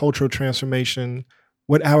social cultural transformation,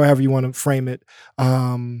 however you want to frame it,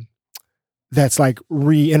 that's like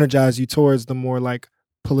re-energize you towards the more like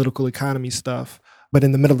political economy stuff. But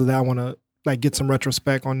in the middle of that, I want to like get some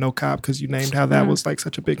retrospect on No Cop, because you named how that was like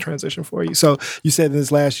such a big transition for you. So you said in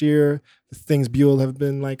this last year, the things Buell have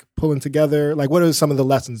been like pulling together. Like, what are some of the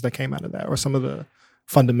lessons that came out of that, or some of the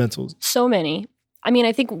fundamentals? So many. I mean,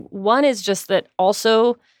 I think one is just that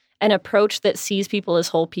also an approach that sees people as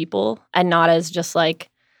whole people and not as just like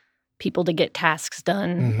people to get tasks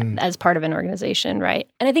done as part of an organization, right?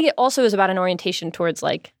 And I think it also is about an orientation towards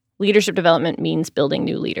like leadership development means building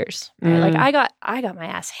new leaders. Right? Like I got my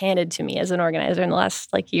ass handed to me as an organizer in the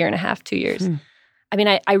last like year and a half, 2 years. I mean,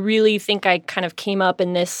 I really think I kind of came up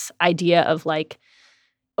in this idea of like,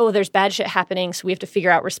 oh, there's bad shit happening, so we have to figure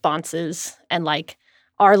out responses, and like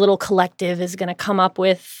our little collective is going to come up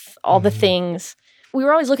with all the things. We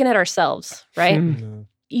were always looking at ourselves, right?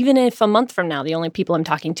 Even if a month from now, the only people I'm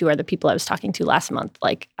talking to are the people I was talking to last month,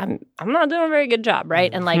 like I'm not doing a very good job, right?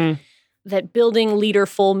 And like that building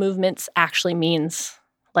leaderful movements actually means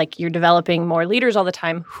like you're developing more leaders all the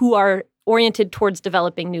time who are oriented towards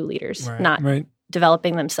developing new leaders, not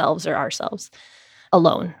developing themselves or ourselves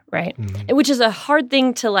alone, right? Which is a hard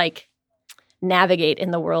thing to like navigate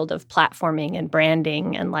in the world of platforming and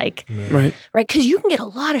branding and like, right? Because you can get a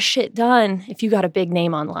lot of shit done if you got a big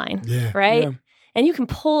name online, right? Yeah. And you can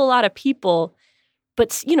pull a lot of people,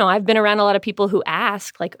 but, you know, I've been around a lot of people who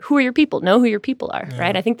ask, like, who are your people? Know who your people are,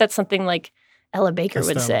 right? I think that's something like Ella Baker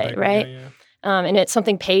would say, right? And it's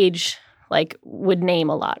something Paige, like, would name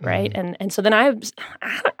a lot, right? And so then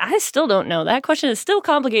I still don't know. That question is still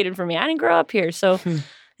complicated for me. I didn't grow up here, so,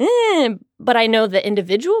 but I know the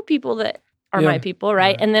individual people that are my people,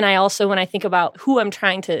 right? And then I also, when I think about who I'm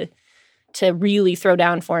trying to really throw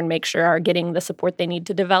down for and make sure are getting the support they need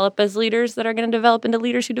to develop as leaders that are going to develop into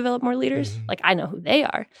leaders who develop more leaders. Like, I know who they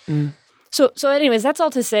are. So anyways, that's all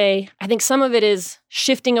to say, I think some of it is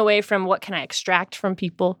shifting away from what can I extract from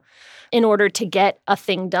people in order to get a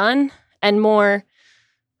thing done, and more,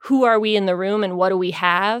 who are we in the room and what do we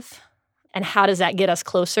have? And how does that get us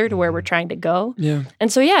closer to where we're trying to go? Yeah. And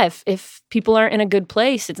so, if people aren't in a good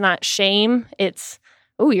place, it's not shame. It's,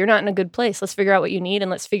 oh, you're not in a good place. Let's figure out what you need, and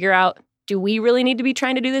let's figure out, do we really need to be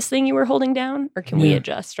trying to do this thing you were holding down, or can we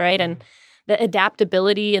adjust, right? And the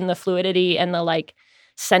adaptability and the fluidity and the like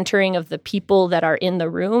centering of the people that are in the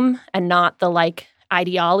room, and not the like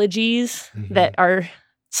ideologies that are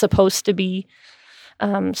supposed to be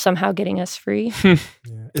somehow getting us free.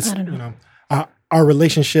 It's, I don't know. Our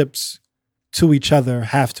relationships to each other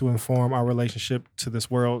have to inform our relationship to this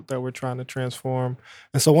world that we're trying to transform.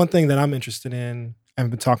 And so one thing that I'm interested in and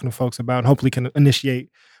been talking to folks about, and hopefully can initiate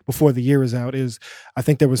before the year is out, is I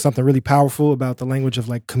think there was something really powerful about the language of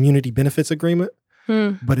like community benefits agreement,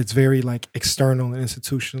 but it's very like external and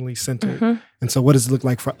institutionally centered. And so what does it look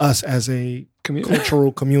like for us as a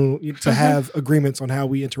cultural community to have agreements on how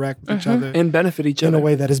we interact with each other and benefit each other in a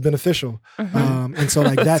way that is beneficial? And so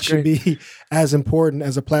like that should be as important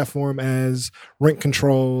as a platform as rent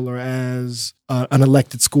control, or as an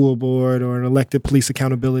elected school board, or an elected police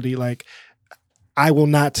accountability. Like, I will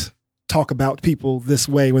not talk about people this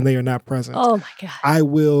way when they are not present. Oh my God. I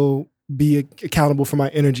will be accountable for my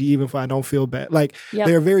energy even if I don't feel bad. Like,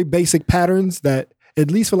 there are very basic patterns that,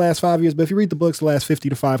 at least for the last 5 years, but if you read the books, the last 50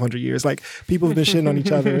 to 500 years, like, people have been shitting on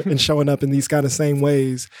each other and showing up in these kind of same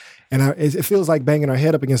ways. And it feels like banging our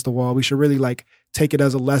head up against the wall. We should really like take it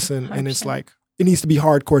as a lesson. 100%. And it's like, it needs to be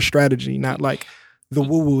hardcore strategy, not like the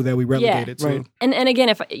woo-woo that we relegated to. Right. And again,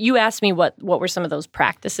 if you asked me what were some of those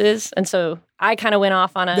practices, and so I kind of went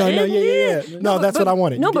off on a Yeah. No, that's what I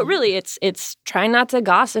wanted. No, but really, it's trying not to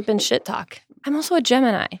gossip and shit talk. I'm also a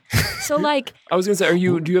Gemini, so like I was going to say,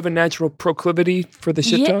 do you have a natural proclivity for the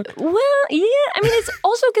shit talk? Well, yeah. I mean, it's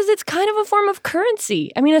also because it's kind of a form of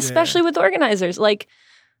currency. I mean, especially with organizers. Like,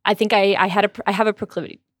 I think I have a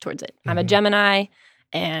proclivity towards it. I'm a Gemini.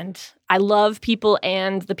 And I love people,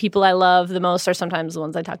 and the people I love the most are sometimes the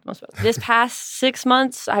ones I talk the most about. This past 6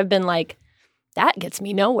 months, I've been like, that gets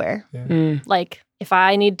me nowhere. Yeah. Like, if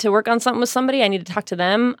I need to work on something with somebody, I need to talk to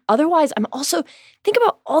them. Otherwise, I'm also, think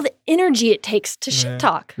about all the energy it takes to shit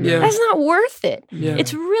talk. Yeah. That's not worth it. Yeah.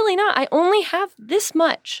 It's really not. I only have this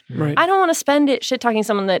much. Right. I don't want to spend it shit talking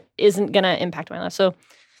someone that isn't going to impact my life. So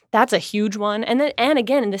that's a huge one. And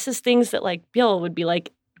again, this is things that like Bill would be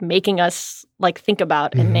like, making us like think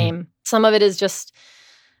about and name. Some of it is just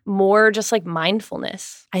more just like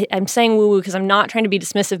mindfulness. I'm saying woo-woo because I'm not trying to be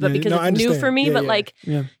dismissive, but because it's new for me, but like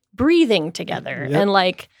breathing together and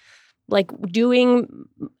like doing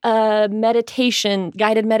meditation,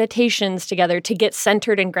 guided meditations together to get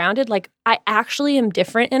centered and grounded. Like I actually am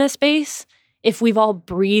different in a space if we've all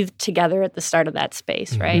breathed together at the start of that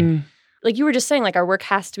space, right? Like you were just saying, like our work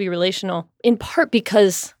has to be relational in part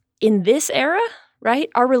because in this era,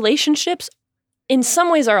 right? Our relationships, in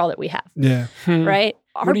some ways, are all that we have. Yeah. Right?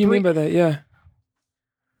 What do you mean by that? Yeah.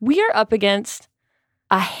 We are up against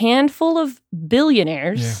a handful of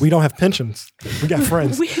billionaires. Yeah. We don't have pensions. We got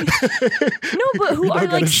friends. No, but who are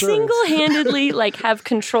like single-handedly like have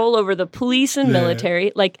control over the police and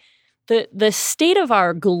military. Like the state of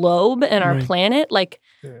our globe and our planet. Like,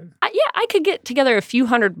 I could get together a few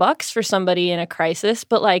 $100 for somebody in a crisis,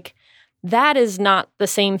 but like that is not the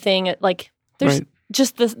same thing. Like, there's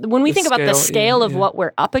just when we think about the scale of what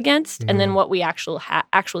we're up against and then what we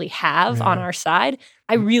actually have on our side,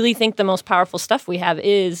 I really think the most powerful stuff we have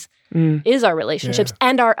is our relationships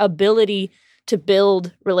and our ability to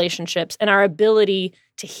build relationships and our ability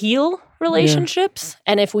to heal relationships.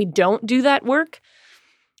 And if we don't do that work,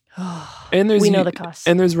 we know the cost.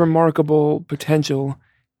 And there's remarkable potential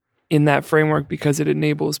in that framework because it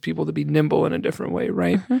enables people to be nimble in a different way,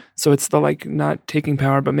 right? So it's the like not taking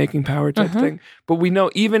power but making power type thing. But we know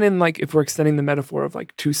even in like if we're extending the metaphor of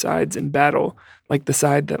like two sides in battle, like the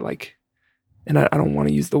side that like, and I don't want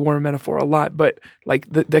to use the war metaphor a lot, but like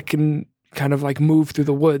that can kind of like move through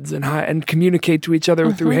the woods and communicate to each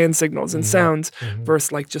other through hand signals and sounds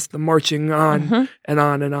versus like just the marching on and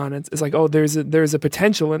on and on. It's like, oh, there's a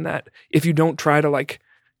potential in that if you don't try to like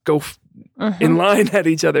go in line at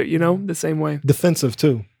each other, you know, the same way. Defensive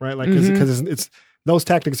too, right? Like because it's those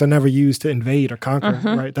tactics are never used to invade or conquer,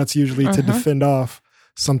 right? That's usually to defend off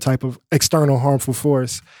some type of external harmful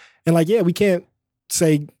force. And like, we can't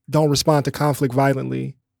say don't respond to conflict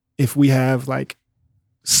violently if we have like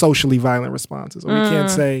socially violent responses. Or we can't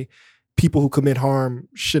say people who commit harm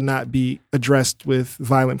should not be addressed with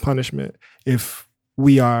violent punishment if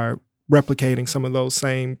we are replicating some of those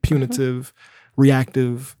same punitive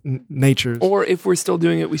reactive natures. Or if we're still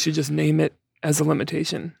doing it, we should just name it as a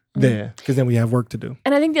limitation. Yeah, because then we have work to do.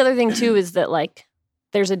 And I think the other thing too is that like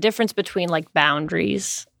there's a difference between like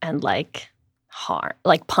boundaries and like harm,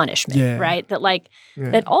 like punishment, right? That like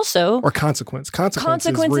that also or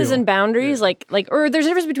consequences and boundaries, like or there's a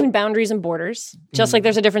difference between boundaries and borders, just like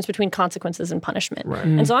there's a difference between consequences and punishment. Right.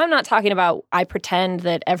 And so I'm not talking about I pretend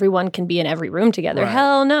that everyone can be in every room together. Right.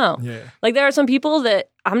 Hell no. Yeah. Like there are some people that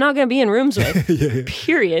I'm not going to be in rooms with.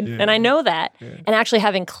 Period. Yeah. And I know that. Yeah. And actually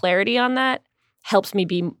having clarity on that helps me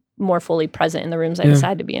be more fully present in the rooms I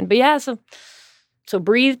decide to be in. But so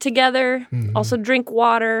breathe together. Also drink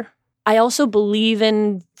water. I also believe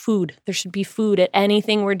in food. There should be food at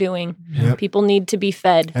anything we're doing. Yep. People need to be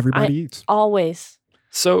fed. Everybody eats. Always.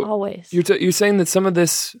 So always. You're saying that some of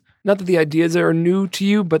this, not that the ideas are new to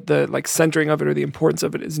you, but the like centering of it or the importance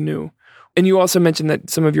of it is new. And you also mentioned that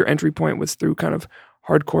some of your entry point was through kind of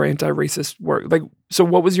hardcore anti-racist work. Like, so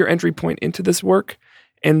what was your entry point into this work?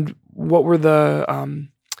 And what were the,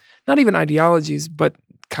 not even ideologies, but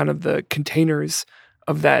kind of the containers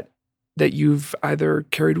of that you've either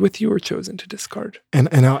carried with you or chosen to discard? And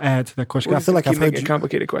I'll add to that question. I feel like I've heard a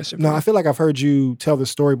complicated question. No, I feel like I've heard you tell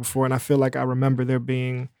this story before, and I feel like I remember there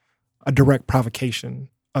being a direct provocation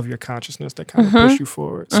of your consciousness that kind of pushed you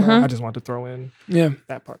forward. So I just wanted to throw in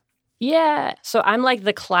that part. Yeah. So I'm like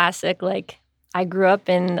the classic, like I grew up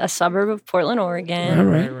in a suburb of Portland, Oregon.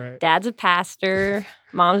 Right. Dad's a pastor.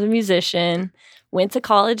 Mom's a musician. Went to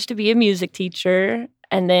college to be a music teacher.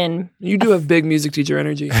 And then You do have big music teacher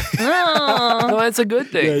energy. oh, No, that's a good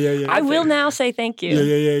thing. Yeah. I will now say thank you.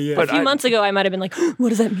 Yeah. But A few months ago, I might have been like, what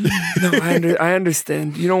does that mean? No, I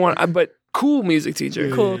understand. You don't want, but cool music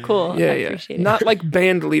teacher. Cool. Yeah, I yeah. appreciate it. Not like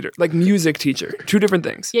band leader, like music teacher. Two different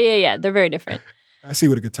things. Yeah. They're very different. I see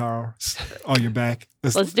with a guitar on your back.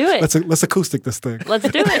 Let's do it. Let's acoustic this thing. Let's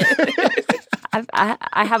do it.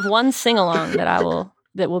 I have one sing along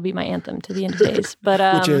that will be my anthem to the end of days.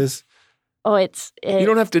 But Which is, You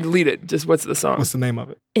don't have to lead it. Just what's the song? what's the name of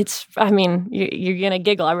it? it's. I mean, you're gonna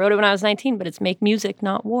giggle. I wrote it when I was 19, but it's "Make Music,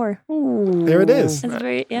 Not War." There it is. That's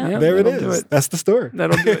very yeah. Yeah. There it that'll do is. it. That's the story.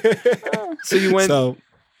 That'll do it. So you went. So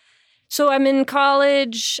So I'm in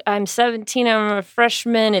college. I'm 17. I'm a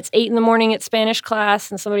freshman. It's 8 a.m. at Spanish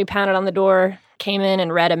class, and somebody pounded on the door, came in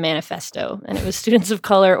and read a manifesto. And it was students of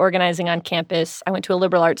color organizing on campus. I went to a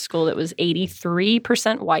liberal arts school that was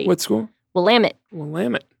 83% white. What school? Willamette.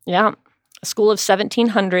 Willamette. Yeah. A school of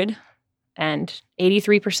 1,700 and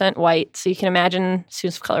 83% white. So you can imagine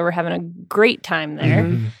students of color were having a great time there.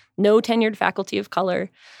 Mhm. No tenured faculty of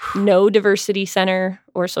color, no diversity center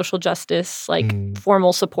or social justice,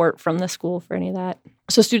 formal support from the school for any of that.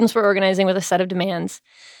 So students were organizing with a set of demands.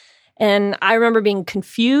 And I remember being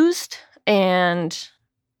confused and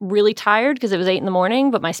really tired because it was 8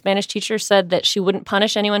 a.m, but my Spanish teacher said that she wouldn't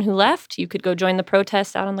punish anyone who left. You could go join the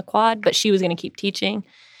protest out on the quad, but she was going to keep teaching.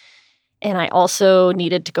 And I also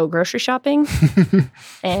needed to go grocery shopping.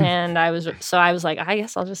 And I was like, I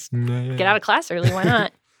guess I'll just get out of class early. Why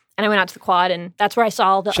not? And I went out to the quad, and that's where I saw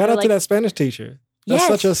all the shout out to that Spanish teacher. That's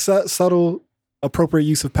such a subtle, appropriate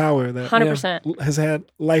use of power that 100%. has had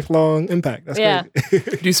lifelong impact. That's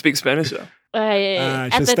great. Do you speak Spanish though? I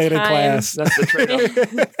at should the stay in time, class. That's the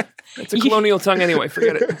trade-off. It's a colonial tongue anyway.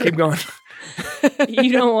 Forget it. Keep going.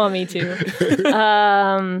 You don't want me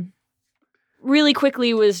to. Really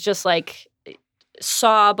quickly was just like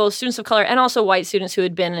saw both students of color and also white students who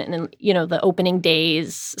had been in, the opening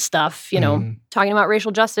days stuff, talking about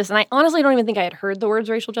racial justice. And I honestly don't even think I had heard the words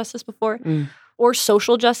racial justice before or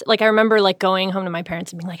social justice. Like I remember like going home to my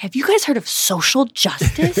parents and being like, have you guys heard of social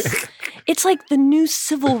justice? It's like the new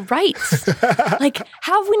civil rights. Like,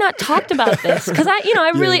 how have we not talked about this? Because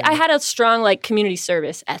I had a strong like community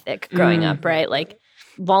service ethic growing up, right? Like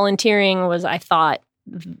volunteering was, I thought,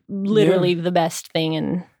 literally the best thing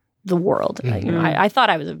in the world. I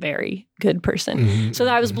thought I was a very good person. So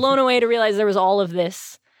I was blown away to realize there was all of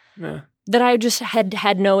this that I just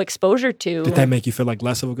had no exposure to. Did that make you feel like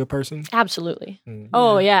less of a good person? Absolutely.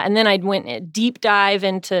 Oh, yeah. And then I went a deep dive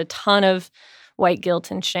into a ton of white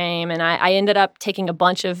guilt and shame. And I ended up taking a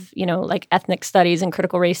bunch of, like ethnic studies and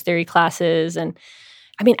critical race theory classes. And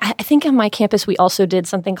I mean, I think on my campus, we also did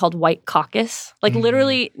something called White Caucus. Like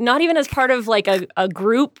literally, not even as part of like a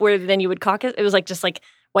group where then you would caucus. It was like just like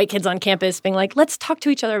white kids on campus being like, let's talk to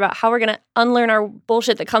each other about how we're going to unlearn our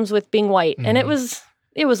bullshit that comes with being white. And it was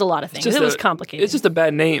a lot of things. It was complicated. It's just a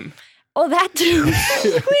bad name. Oh, that too.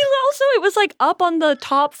 It was like up on the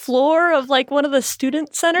top floor of like one of the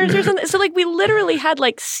student centers or something. So like we literally had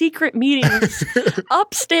like secret meetings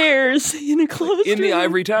upstairs in a closed In the room.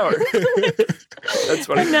 ivory tower. That's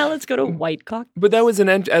funny. And now let's go to White Cock. But that was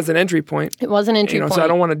as an entry point. It was an entry point. So I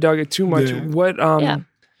don't want to dug it too much. Yeah. What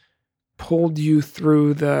pulled you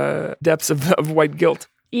through the depths of white guilt?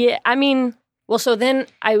 Yeah, I mean, well, so then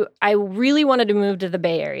I really wanted to move to the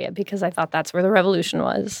Bay Area because I thought that's where the revolution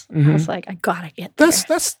was. I was like, I gotta get there.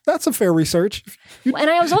 That's a fair research. And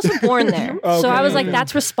I was also born there. Okay, So I was like, okay.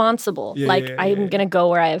 that's responsible. Yeah, like, yeah, I'm yeah. going to go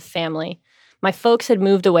where I have family. My folks had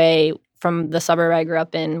moved away from the suburb I grew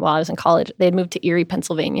up in while I was in college. They had moved to Erie,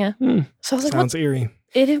 Pennsylvania. So I was like, Sounds eerie.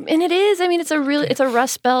 and it is. I mean, it's a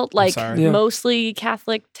Rust Belt, like sorry. Yeah. mostly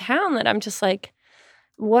Catholic town that I'm just like,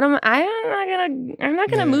 I'm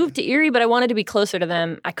not gonna move to Erie, but I wanted to be closer to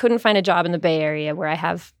them. I couldn't find a job in the Bay Area where I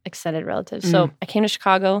have extended relatives. So I came to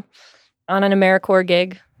Chicago on an AmeriCorps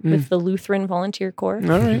gig with the Lutheran Volunteer Corps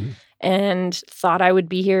All right. and thought I would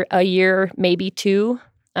be here a year, maybe two.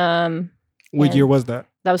 What year was that?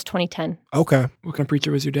 That was 2010. Okay. What kind of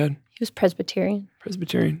preacher was your dad? He was Presbyterian.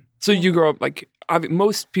 Presbyterian. So you grow up like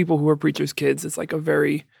most people who are preachers' kids. It's like a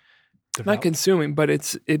very not consuming, but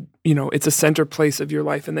it's a center place of your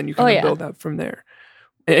life, and then you kind of build out from there.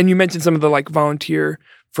 And you mentioned some of the like volunteer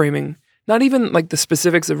framing, not even like the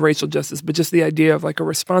specifics of racial justice, but just the idea of like a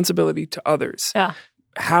responsibility to others. Yeah.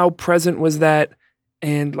 How present was that,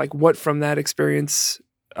 and like what from that experience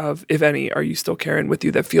of, if any, are you still carrying with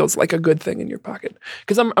you that feels like a good thing in your pocket?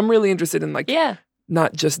 Because I'm really interested in like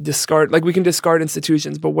not just discard, like we can discard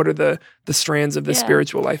institutions, but what are the strands of the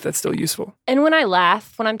spiritual life that's still useful? And when I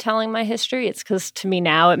laugh when I'm telling my history, it's because to me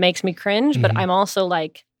now it makes me cringe, but I'm also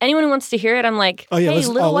like, anyone who wants to hear it, I'm like, hey,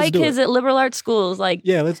 little white kids at liberal arts schools, like,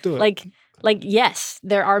 yeah, let's do it. Like, yes,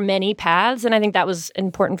 there are many paths. And I think that was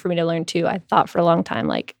important for me to learn too. I thought for a long time,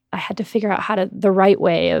 like, I had to figure out the right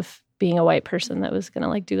way of being a white person that was going to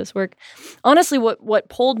like do this work. Honestly, what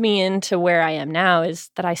pulled me into where I am now is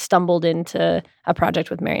that I stumbled into a project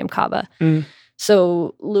with Mariame Kaba.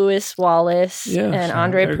 So Louis Wallace and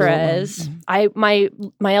Andre Perez. My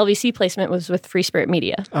LVC placement was with Free Spirit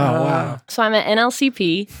Media. Oh, wow. So I'm at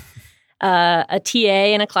NLCP, a TA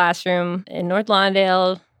in a classroom in North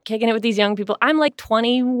Lawndale, kicking it with these young people. I'm like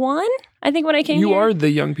 21, I think, when I came here. You are the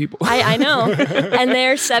young people. I know. And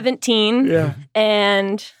they're 17. Yeah.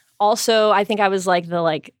 And also, I think I was like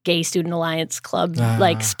the Gay Student Alliance Club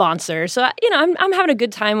sponsor. So, I'm having a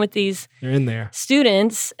good time with these You're in there.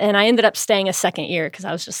 students. And I ended up staying a second year because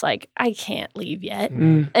I was just like, I can't leave yet.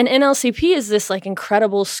 And NLCP is this like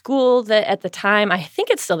incredible school that at the time, I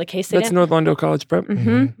think it's still the case. That's North Lawndale College Prep.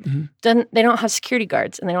 They don't have security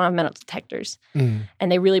guards and they don't have metal detectors.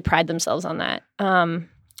 And they really pride themselves on that.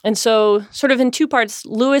 And so sort of in two parts,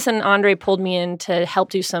 Louis and Andre pulled me in to help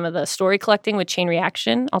do some of the story collecting with Chain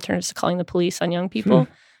Reaction, alternatives to calling the police on young people,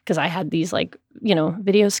 because I had these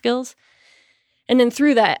video skills. And then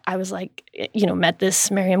through that, I was like, met this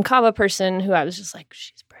Mariame Kaba person who I was just like,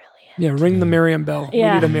 she's brilliant. Yeah, ring the Mariame bell.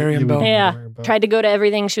 Yeah. We need a Mariame bell. Yeah. Tried to go to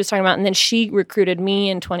everything she was talking about. And then she recruited me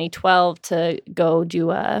in 2012 to go do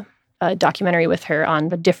a documentary with her on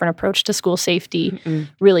the different approach to school safety,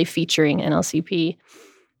 really featuring NLCP.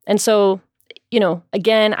 And so,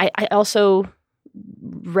 again, I also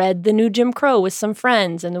read The New Jim Crow with some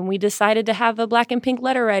friends, and then we decided to have a black and pink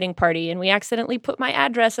letter writing party, and we accidentally put my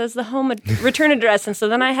address as the home return address. And so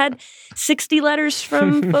then I had 60 letters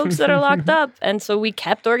from folks that are locked up. And so we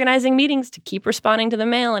kept organizing meetings to keep responding to the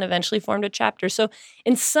mail and eventually formed a chapter. So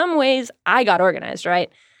in some ways, I got organized, right?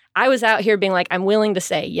 I was out here being like, I'm willing to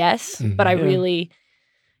say yes, but I really...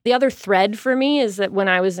 The other thread for me is that when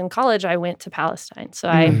I was in college, I went to Palestine. So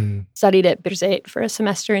I studied at Birzeit for a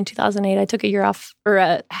semester in 2008. I took a year off,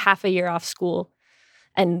 or half a year off school,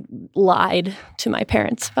 and lied to my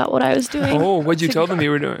parents about what I was doing. Oh, what'd you tell them you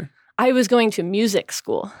were doing? I was going to music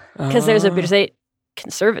school because there's a Birzeit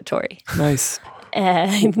conservatory. Nice.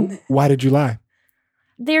 And why did you lie?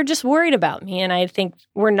 They're just worried about me. And I think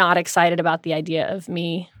we're not excited about the idea of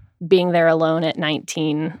me being there alone at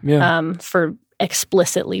 19 for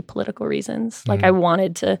explicitly political reasons. Like I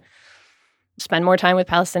wanted to spend more time with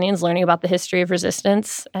Palestinians, learning about the history of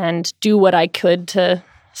resistance and do what I could to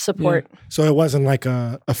support. Yeah. So it wasn't like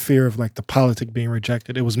a fear of like the politic being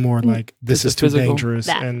rejected. It was more like this is too dangerous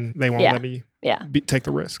and they won't let me take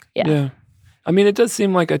the risk. Yeah. I mean, it does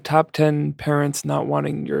seem like a top 10 parents not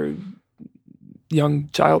wanting your young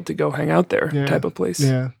child to go hang out there type of place.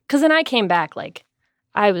 Yeah. Because then I came back like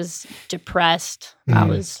I was depressed. I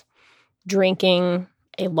was drinking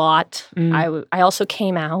a lot. I also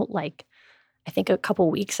came out like I think a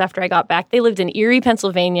couple weeks after I got back. They lived in Erie,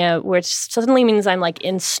 Pennsylvania, which suddenly means I'm like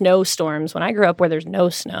in snowstorms when I grew up where there's no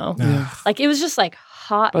snow. Like it was just like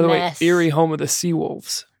hot By the mess. way, Erie, home of the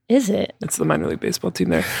Seawolves. Is it? It's the minor league baseball team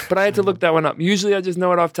there. But I had to look that one up. Usually I just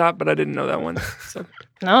know it off top, but I didn't know that one. So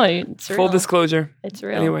no, it's real. Full disclosure. It's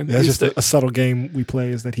real. Anyway, that's just a subtle game we play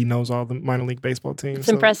is that he knows all the minor league baseball teams. It's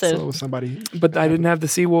impressive. So somebody, but I didn't have the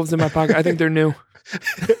Seawolves in my pocket. I think they're new.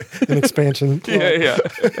 An expansion. Yeah.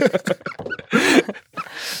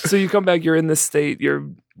 So you come back, you're in this state, you're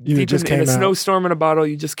deep just in a came out. snowstorm in a bottle,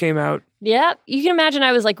 you just came out. Yeah, you can imagine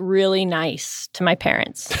I was like really nice to my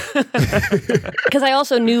parents. Because I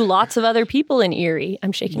also knew lots of other people in Erie.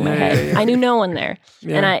 I'm shaking my head. Yeah. I knew no one there.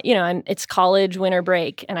 Yeah. And it's college winter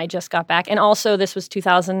break and I just got back. And also this was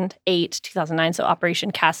 2008, 2009, so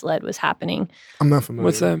Operation Cast Lead was happening. I'm not familiar.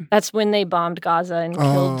 What's that? That's when they bombed Gaza and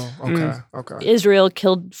killed Okay. Israel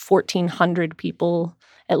killed 1,400 people,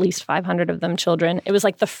 at least 500 of them children. It was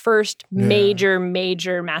like the first major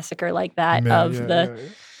massacre like that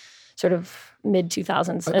sort of mid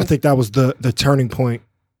 2000s. I think that was the turning point,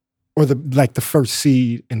 or the first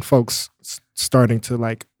seed in folks starting to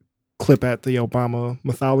like clip at the Obama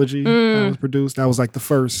mythology that was produced. That was like the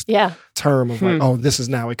first term of like, oh, this is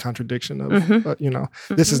now a contradiction of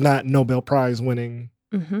this is not Nobel Prize winning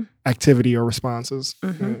activity or responses.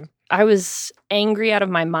 Mm-hmm. I was angry out of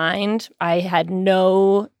my mind. I had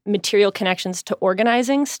no material connections to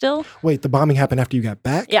organizing still. Wait, the bombing happened after you got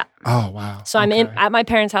back? Yeah. Oh, wow. So I'm at my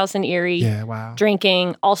parents' house in Erie. Yeah, wow.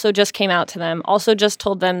 Drinking. Also just came out to them. Also just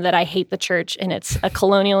told them that I hate the church and it's a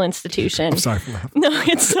colonial institution. I'm sorry for laughing. No,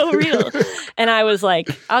 it's so real. And I was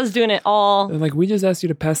doing it all. They're like, we just asked you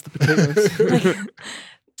to pass the potatoes.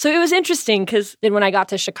 So it was interesting because then when I got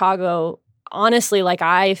to Chicago, honestly,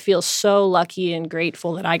 I feel so lucky and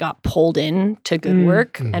grateful that I got pulled in to good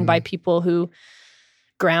work and by people who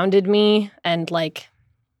grounded me and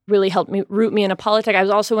really helped me root me in a politic. I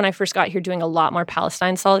was also, when I first got here, doing a lot more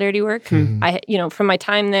Palestine solidarity work. I, from my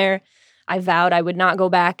time there, I vowed I would not go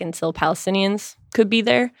back until Palestinians could be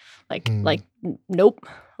there. Nope.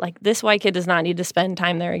 This white kid does not need to spend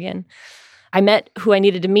time there again. I met who I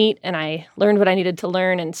needed to meet and I learned what I needed to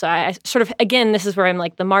learn. And so I sort of, again, this is where I'm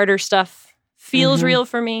the martyr stuff feels real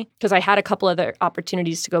for me because I had a couple other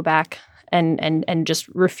opportunities to go back and just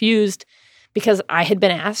refused because I had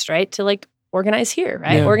been asked, right, to organize here,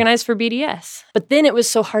 right? Yeah. Organize for BDS. But then it was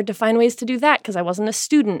so hard to find ways to do that because I wasn't a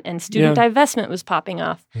student and student divestment was popping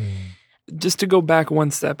off. Just to go back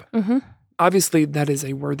one step, obviously that is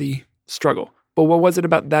a worthy struggle. But what was it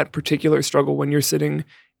about that particular struggle when you're sitting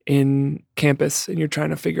in campus and you're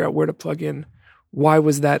trying to figure out where to plug in? Why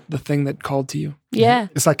was that the thing that called to you? Yeah.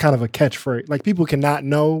 It's kind of a catchphrase. People cannot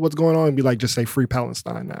know what's going on and be just say Free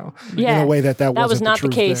Palestine now. Yeah. In a way that was not the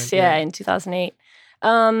case, then. in 2008.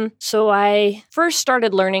 So I first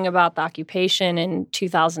started learning about the occupation in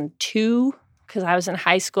 2002 because I was in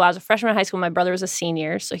high school. I was a freshman in high school. My brother was a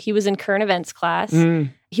senior, so he was in current events class.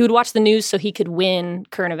 He would watch the news so he could win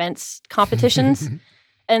current events competitions.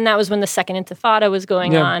 And that was when the second intifada was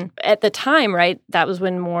going on. At the time, right, that was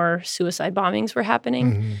when more suicide bombings were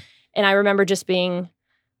happening. And I remember just being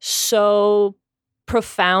so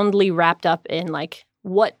profoundly wrapped up in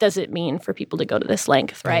what does it mean for people to go to this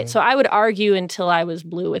length, right? So I would argue until I was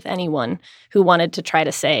blue with anyone who wanted to try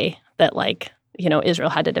to say that Israel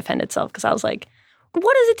had to defend itself because I was like,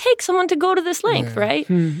 what does it take someone to go to this length, right?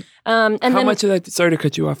 And how much of that, sorry to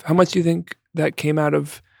cut you off, how much do you think that came out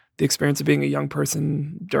of the experience of being a young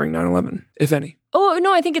person during 9/11, if any? Oh,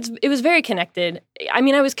 no, I think it was very connected. I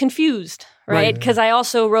mean, I was confused, right? Because I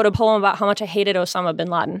also wrote a poem about how much I hated Osama bin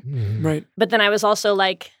Laden. Right. But then I was also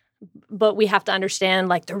but we have to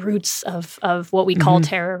understand the roots of what we call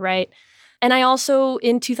terror, right? And I also,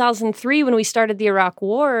 in 2003, when we started the Iraq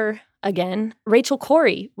War again, Rachel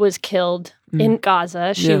Corrie was killed in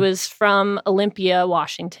Gaza. She was from Olympia,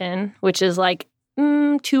 Washington, which is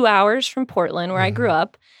 2 hours from Portland, where I grew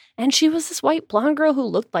up. And she was this white blonde girl who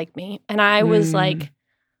looked like me. And I was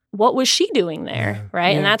what was she doing there? Right.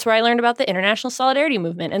 Yeah. And that's where I learned about the international solidarity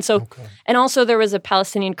movement. And so, and also there was a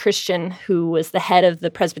Palestinian Christian who was the head of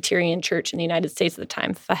the Presbyterian Church in the United States at the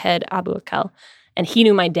time, Fahed Abu Akal. And he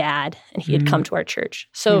knew my dad and he had come to our church.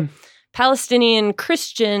 So Palestinian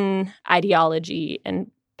Christian ideology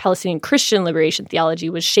and Palestinian Christian liberation theology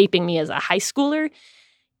was shaping me as a high schooler.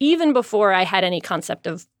 Even before I had any concept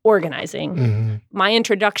of organizing, my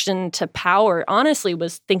introduction to power, honestly,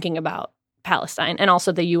 was thinking about Palestine and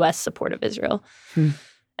also the U.S. support of Israel.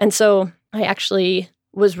 And so I actually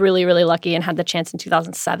was really, really lucky and had the chance in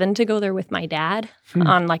 2007 to go there with my dad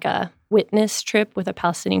on a witness trip with a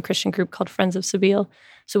Palestinian Christian group called Friends of Sabeel.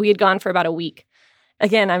 So we had gone for about a week.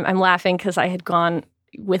 Again, I'm laughing because I had gone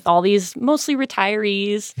with all these mostly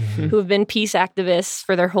retirees who have been peace activists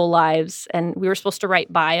for their whole lives. And we were supposed to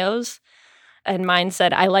write bios. And mine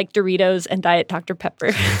said, I like Doritos and Diet Dr. Pepper.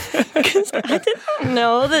 Because I didn't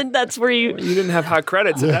know that's where you... You didn't have hot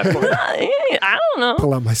credits at that point. I don't know.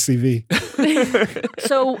 Pull out my CV.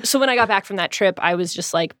 So when I got back from that trip, I was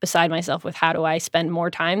just beside myself with how do I spend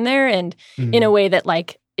more time there and in a way that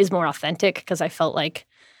is more authentic because I felt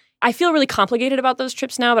I feel really complicated about those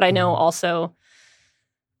trips now, but I know also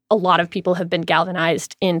a lot of people have been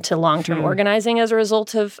galvanized into long-term organizing as a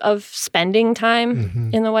result of spending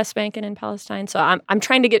time in the West Bank and in Palestine. So I'm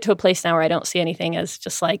trying to get to a place now where I don't see anything as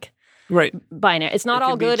just binary. It's not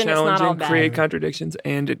all good and it's not all bad. Create contradictions,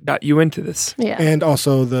 and it got you into this. Yeah, and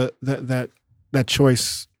also that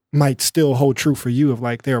choice might still hold true for you of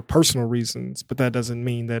there are personal reasons, but that doesn't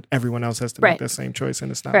mean that everyone else has to make that same choice,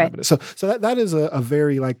 and it's not evident. So that is a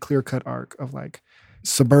very clear-cut arc of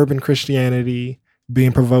suburban Christianity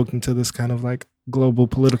being provoked into this kind of global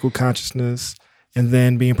political consciousness, and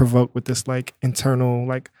then being provoked with this internal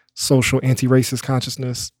social anti-racist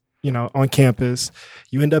consciousness, on campus.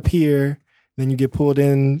 You end up here, then you get pulled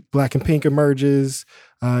in, Black and Pink emerges.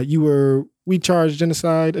 You were We Charge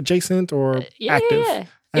genocide adjacent or active? Yeah.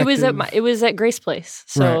 It was active? it was at Grace Place.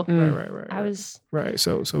 So right. I was Right.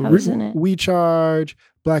 So I was in it. We Charge,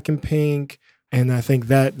 Black and Pink, and I think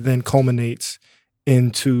that then culminates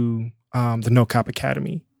into the No Cop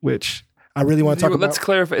Academy, which I really want to talk about. Let's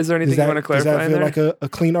clarify. Is there anything you want to clarify? Does that in feel there? like a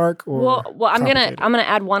clean arc? Or well, I'm complicated? gonna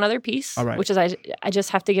add one other piece, All right. which is I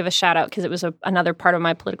just have to give a shout out because it was another part of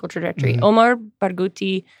my political trajectory. Mhm. Omar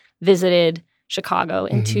Barghouti visited Chicago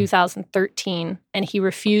in Mhm. 2013, and he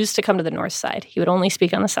refused to come to the North Side. He would only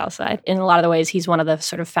speak on the South Side. In a lot of the ways, he's one of the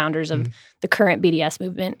sort of founders of Mhm. the current BDS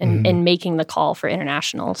movement and making the call for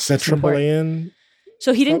international Is that support. AAA?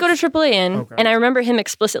 So he didn't go to AAA, Okay. and I remember him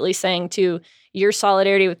explicitly saying too, your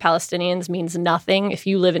solidarity with Palestinians means nothing if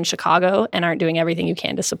you live in Chicago and aren't doing everything you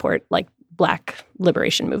can to support like Black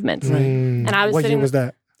liberation movements. And I was What sitting, year was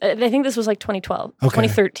that? I think this was like 2012, Okay.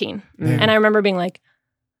 2013. Damn. And I remember being like,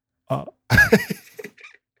 Oh.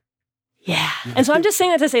 yeah. And so I'm just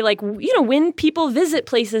saying that to say, like, when people visit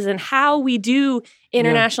places and how we do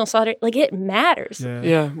international solidarity, like it matters.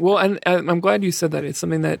 Yeah. Well, and I'm glad you said that. It's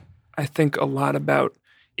something that I think a lot about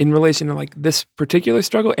in relation to like this particular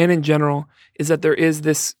struggle and in general is that there is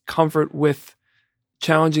this comfort with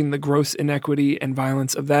challenging the gross inequity and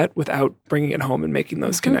violence of that without bringing it home and making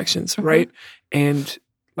those connections, right? And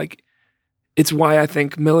like, it's why I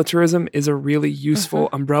think militarism is a really useful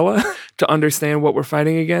umbrella to understand what we're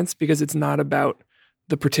fighting against, because it's not about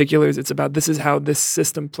the particulars. It's about this is how this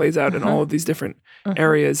system plays out in all of these different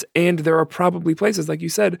areas. And there are probably places, like you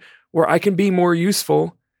said, where I can be more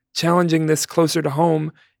useful challenging this closer to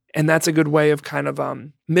home. And that's a good way of kind of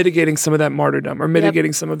mitigating some of that martyrdom or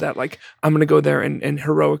mitigating some of that, like, I'm going to go there and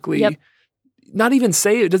heroically not even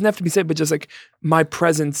say it doesn't have to be said, but just like my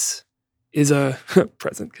presence is a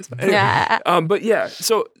present. Anyway. But yeah,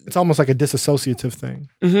 so It's almost like a disassociative thing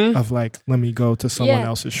of like, let me go to someone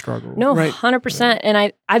else's struggle. No, Right. 100%.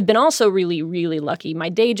 And I've been also really, really lucky. My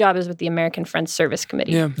day job is with the American Friends Service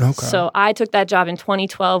Committee. yeah. Okay. So I took that job in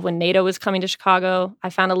 2012 when NATO was coming to Chicago. I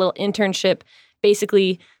found a little internship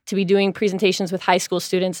basically to be doing presentations with high school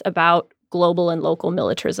students about global and local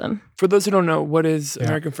militarism. For those who don't know, what is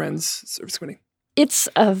American Friends Service Committee? It's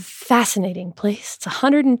a fascinating place. It's a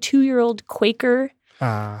 102-year-old Quaker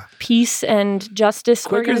peace and justice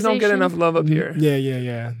Quakers don't get organization. enough love up here.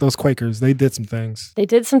 Yeah. Those Quakers, they did some things. They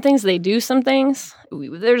did some things. They do some things.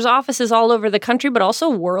 There's offices all over the country, but also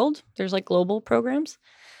world. There's like global programs.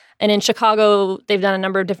 And in Chicago, they've done a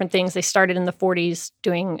number of different things. They started in the 40s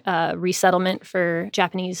doing resettlement for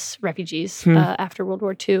Japanese refugees after World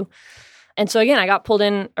War II. And so again, I got pulled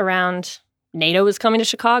in around NATO was coming to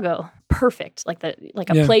Chicago. Perfect. Like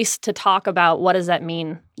a place to talk about what does that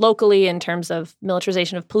mean locally in terms of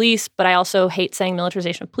militarization of police. But I also hate saying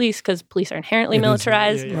militarization of police because police are inherently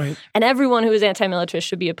militarized. Right. And everyone who is anti-militarist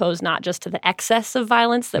should be opposed not just to the excess of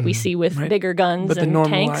violence that we see with bigger guns But the and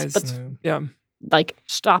normalized, tanks, but yeah. like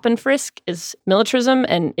stop and frisk is militarism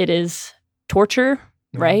and it is torture,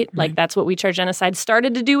 right? Like that's what We Charge Genocide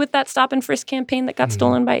started to do with that stop and frisk campaign that got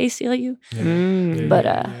stolen by ACLU. But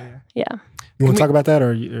yeah. You want to talk about that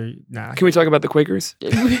or nah? Can we talk about the Quakers?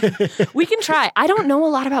 We can try. I don't know a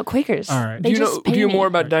lot about Quakers. All right. They Do you just know pay me. more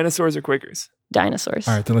about dinosaurs or Quakers? Dinosaurs.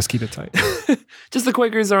 All right, then let's keep it tight. Just the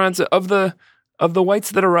Quakers are on of the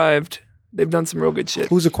whites that arrived. They've done some real good shit.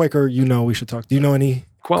 Who's a Quaker we should talk? Do you know any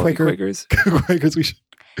Quality Quaker Quakers. Quakers we should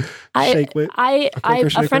shake with? A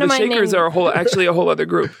friend of The mine Shakers named, are a whole other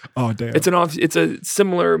group. Oh, damn. It's a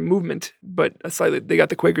similar movement, but they got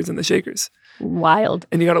the Quakers and the Shakers. wild.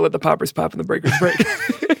 And you got to let the poppers pop and the breakers break.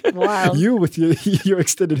 Wild. You with your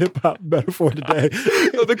extended hip hop metaphor today.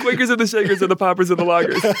 No, the Quakers and the Shakers are the poppers and the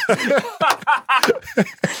loggers.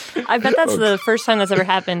 I bet that's the first time that's ever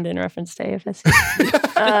happened in reference to AFSC.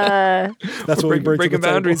 That's what we bring to breaking the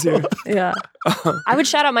table. boundaries here. Yeah. I would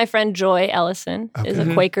shout out my friend Joy Ellison, is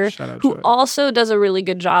a Quaker, Shout out who Joy. also does a really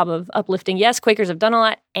good job of uplifting. Yes, Quakers have done a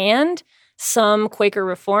lot, and some Quaker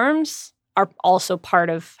reforms are also part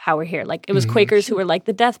of how we're here. Like, it was Quakers who were like,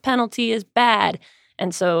 the death penalty is bad.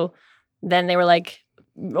 And so then they were like,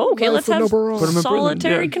 okay, Life let's with have no parole. Put 'em in prison.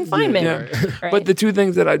 solitary Yeah. confinement. Yeah. Right? But the two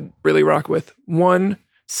things that I really rock with: one,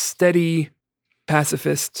 steady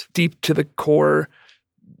pacifist, deep to the core.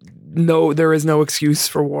 No, there is no excuse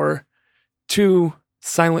for war. Two,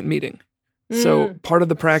 silent meeting. So part of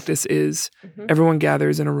the practice is everyone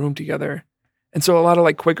gathers in a room together. And so a lot of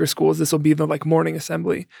like Quaker schools, this will be the like morning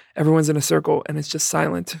assembly. Everyone's in a circle and it's just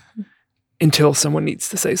silent until someone needs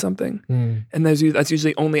to say something. And that's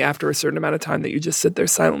usually only after a certain amount of time that you just sit there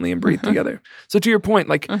silently and breathe together. So to your point,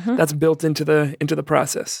 like that's built into the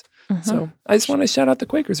process. So I just want to shout out the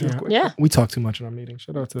Quakers real quick. Yeah. We talk too much in our meeting.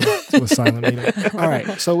 Shout out to a silent meeting. All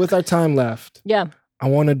right. So with our time left, Yeah. I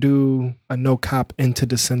want to do a no cop into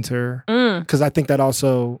dissenter, because I think that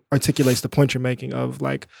also articulates the point you're making of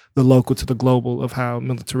like the local to the global of how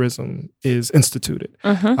militarism is instituted.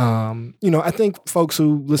 I think folks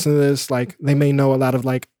who listen to this, like, they may know a lot of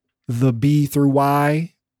like the B through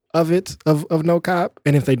Y of it, of no cop.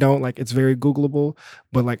 And if they don't, like, it's very Googleable,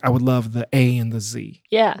 but like I would love the A and the Z.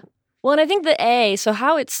 Yeah. Well, and I think the A, so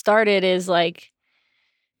how it started is like,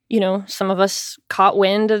 some of us caught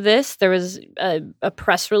wind of this. There was a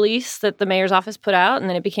press release that the mayor's office put out, and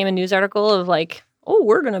then it became a news article of like, oh,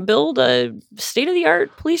 we're going to build a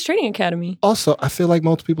state-of-the-art police training academy. Also, I feel like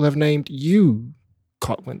most people have named you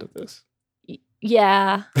caught wind of this.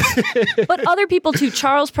 Yeah. But other people too.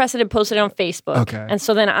 Charles Preston had posted it on Facebook. Okay. And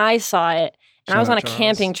so then I saw it, and I was on a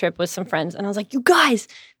camping trip with some friends, and I was like, you guys,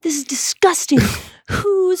 this is disgusting.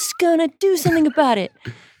 Who's going to do something about it?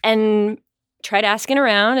 And tried asking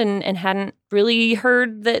around and hadn't really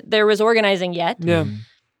heard that there was organizing yet. Yeah.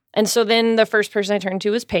 And so then the first person I turned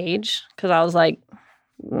to was Paige, because I was like,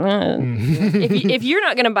 if you're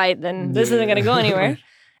not going to bite, then this isn't going to go anywhere.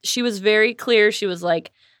 She was very clear. She was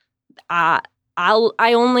like, I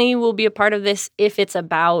only will be a part of this if it's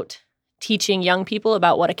about teaching young people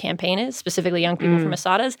about what a campaign is, specifically young people from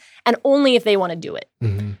Asadas, and only if they want to do it.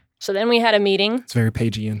 So then we had a meeting. It's very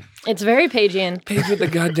Pageian. It's very Pageian. Page with the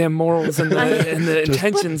goddamn morals and the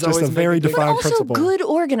intentions. Just always a very make But defined also principle. good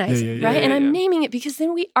organizing, right? And I'm naming it because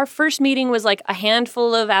then our first meeting was like a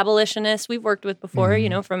handful of abolitionists we've worked with before,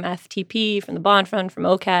 from FTP, from the Bond Fund, from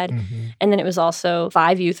OCAD. And then it was also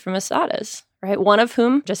 5 youth from Asadas, right? One of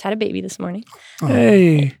whom just had a baby this morning.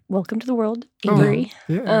 Hey. Welcome to the world, Avery.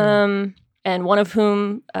 Yeah. And one of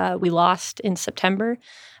whom we lost in September.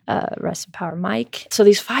 Rest in power, Mike. So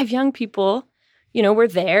these 5 young people, were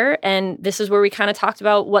there, and this is where we kind of talked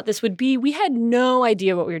about what this would be. We had no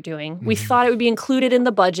idea what we were doing. We thought it would be included in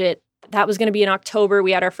the budget. That was going to be in October.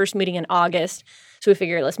 We had our first meeting in August. So we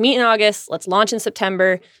figured, let's meet in August, let's launch in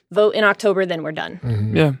September, vote in October, then we're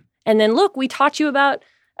done. Yeah. And then look, we taught you about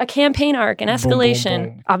a campaign arc and escalation. Boom,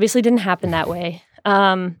 boom, boom. Obviously didn't happen that way.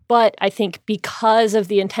 But I think because of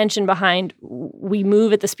the intention behind we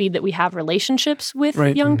move at the speed that we have relationships with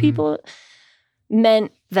young people,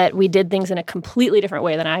 meant that we did things in a completely different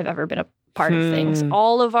way than I've ever been a part of things.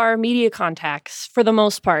 All of our media contacts, for the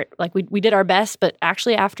most part, like we did our best, but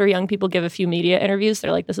actually after young people give a few media interviews,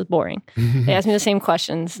 they're like, this is boring. They ask me the same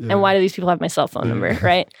questions. And why do these people have my cell phone number,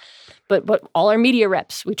 right? But all our media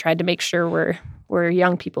reps, we tried to make sure we're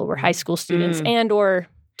young people, we're high school students and or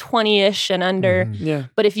 20-ish and under. Yeah.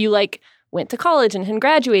 But if you like went to college and had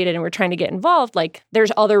graduated and were trying to get involved, like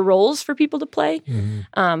there's other roles for people to play.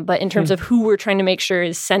 But in terms of who we're trying to make sure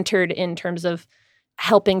is centered in terms of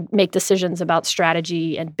helping make decisions about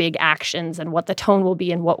strategy and big actions and what the tone will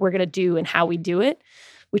be and what we're going to do and how we do it,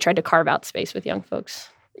 we tried to carve out space with young folks.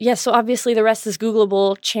 Yeah, so obviously the rest is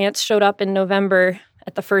Googleable. Chance showed up in November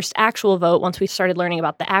at the first actual vote once we started learning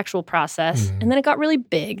about the actual process. And then it got really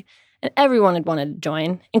big. And everyone had wanted to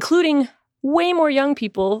join, including way more young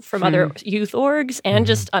people from other youth orgs and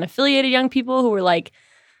just unaffiliated young people who were like,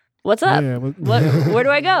 what's up? Yeah, Where do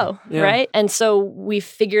I go? Yeah. Right? And so we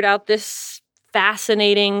figured out this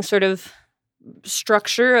fascinating sort of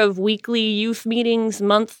structure of weekly youth meetings,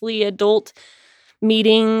 monthly adult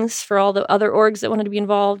meetings for all the other orgs that wanted to be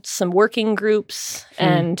involved, some working groups,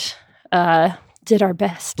 and did our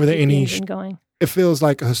best Were to there keep any the engine going. It feels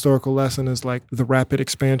like a historical lesson is like the rapid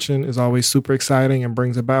expansion is always super exciting and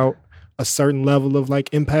brings about a certain level of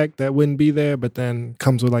like impact that wouldn't be there, but then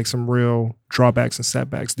comes with like some real drawbacks and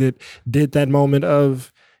setbacks. Did that moment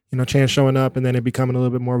of, Chance showing up and then it becoming a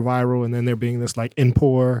little bit more viral and then there being this like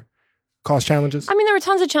in-pour cause challenges? I mean, there were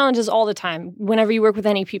tons of challenges all the time whenever you work with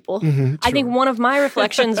any people. I think one of my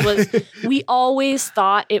reflections was we always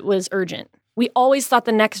thought it was urgent. We always thought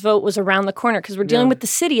the next vote was around the corner because we're dealing with the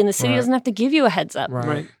city and the city doesn't have to give you a heads up.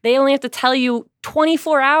 Right. They only have to tell you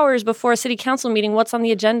 24 hours before a city council meeting what's on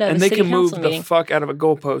the agenda of And the they city can move council the meeting. fuck out of a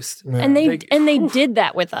goalpost. Yeah. And they did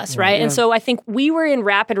that with us, right? And so I think we were in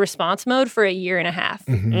rapid response mode for a year and a half,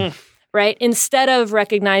 right? Instead of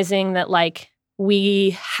recognizing that like we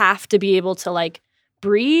have to be able to like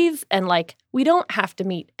breathe and like we don't have to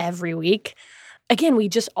meet every week. Again, we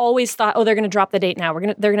just always thought, oh, they're going to drop the date now.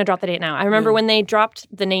 They're going to drop the date now. I remember when they dropped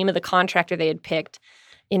the name of the contractor they had picked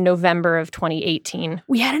in November of 2018.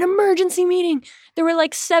 We had an emergency meeting. There were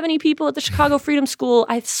like 70 people at the Chicago Freedom School.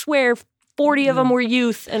 I swear 40 of them were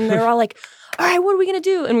youth. And they were all like, all right, what are we going to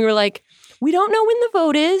do? And we were like, we don't know when the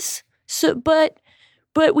vote is, so but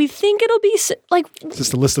we think it'll be like... It's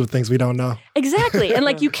just a list of things we don't know. Exactly. And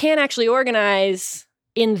like you can't actually organize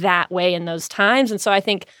in that way in those times. And so I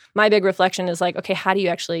think my big reflection is like, okay, how do you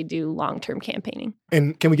actually do long-term campaigning?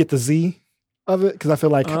 And can we get the Z of it? Because I feel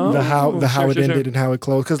like the how it ended and how it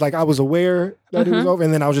closed. Because like I was aware that it was over,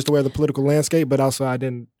 and then I was just aware of the political landscape, but also I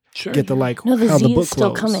didn't get the like no, the how Z the book is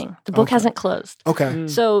still closed. coming. The book hasn't closed. Okay.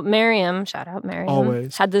 So Miriam, shout out Miriam,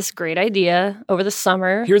 Always. had this great idea over the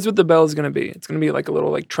summer. Here's what the bell is going to be. It's going to be like a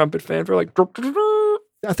little like trumpet fanfare, like.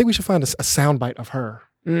 I think we should find a soundbite of her.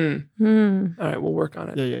 All right, we'll work on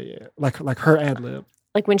it. Yeah. Like her ad lib.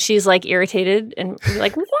 Like when she's like irritated and you're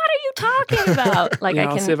like, what are you talking about? Like Yeah, I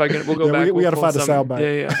I'll can. see if I can. We'll go back. We we'll got to pull find a some-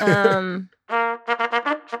 soundbite.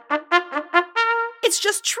 It's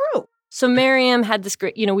just true. So Miriam had this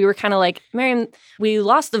great, we were kind of like, Miriam, we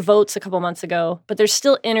lost the votes a couple months ago, but there's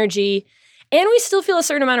still energy. And we still feel a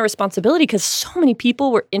certain amount of responsibility because so many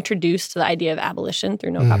people were introduced to the idea of abolition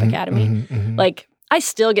through No Cop Academy. Like, I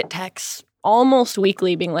still get texts almost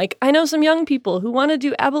weekly being like, I know some young people who want to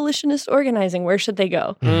do abolitionist organizing. Where should they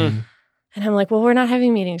go? And I'm like, well, we're not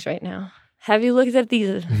having meetings right now. Have you looked at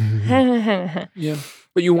these? Yeah.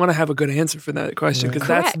 But you want to have a good answer for that question because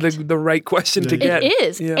that's Correct. the right question to get. It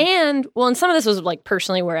is. Yeah. And some of this was like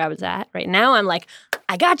personally where I was at. Right now I'm like,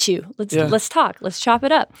 I got you. Let's talk. Let's chop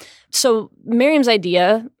it up. So Miriam's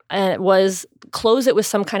idea was close it with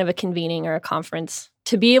some kind of a convening or a conference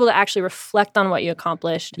to be able to actually reflect on what you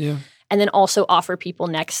accomplished. Yeah. And then also offer people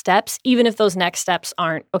next steps, even if those next steps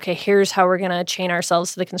aren't, okay, here's how we're going to chain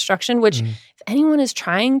ourselves to the construction, which if anyone is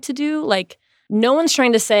trying to do, like, no one's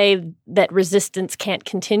trying to say that resistance can't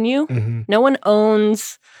continue. No one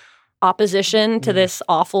owns opposition to this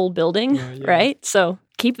awful building, right? So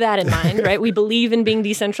keep that in mind, right? We believe in being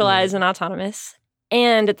decentralized and autonomous.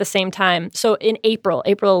 And at the same time, so in April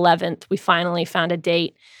 11th, we finally found a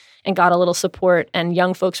date and got a little support. And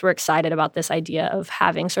young folks were excited about this idea of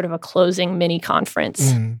having sort of a closing mini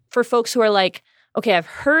conference for folks who are like, okay, I've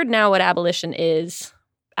heard now what abolition is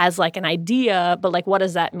as like an idea, but like, what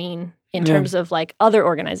does that mean in terms of like other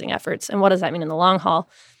organizing efforts? And what does that mean in the long haul?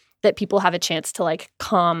 That people have a chance to like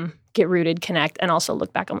come, get rooted, connect, and also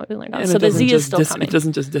look back on what we learned on. And So the doesn't Z is just still coming. It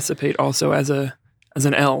doesn't just dissipate also as an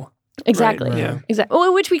L. Exactly. Right. Yeah. Exactly.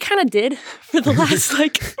 Well, which we kind of did for the last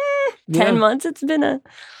like 10 months. It's been a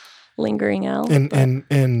lingering L.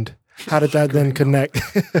 And how did that then connect?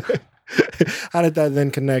 How did that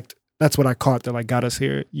then connect? That's what I caught that like got us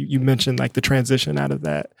here. You mentioned like the transition out of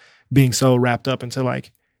that being so wrapped up into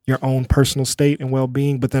like your own personal state and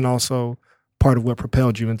well-being, but then also part of what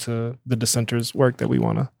propelled you into the dissenters work that we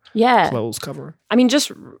want to close cover. I mean,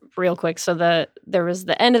 just real quick. So there was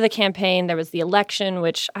the end of the campaign. There was the election,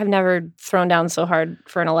 which I've never thrown down so hard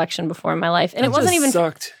for an election before in my life. And it wasn't even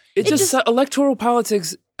sucked. It just electoral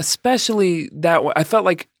politics, especially that way. I felt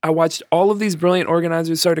like I watched all of these brilliant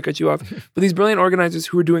organizers. Sorry to cut you off, but these brilliant organizers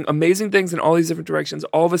who were doing amazing things in all these different directions.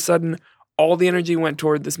 All of a sudden, all the energy went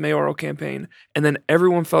toward this mayoral campaign, and then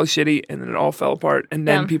everyone felt shitty, and then it all fell apart, and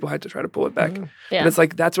then people had to try to pull it back. Yeah. But it's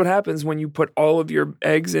like that's what happens when you put all of your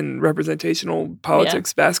eggs in representational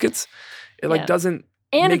politics baskets. It like doesn't.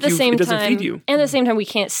 And make at the same it doesn't time, feed you. And at the same time, we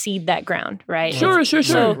can't seed that ground, right? Sure.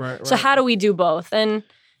 So, Right. so how do we do both? And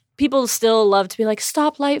people still love to be like,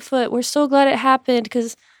 "Stop Lightfoot. We're so glad it happened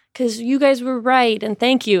because you guys were right and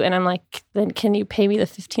thank you." And I'm like, then can you pay me the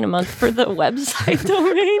 $15 a month for the website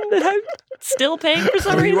domain that I'm still paying for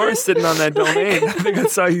some reason? You are sitting on that domain. I think I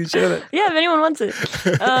saw you share it. Yeah, if anyone wants it.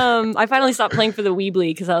 I finally stopped playing for the Weebly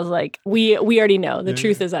because I was like, we already know the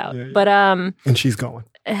truth is out. But And she's going.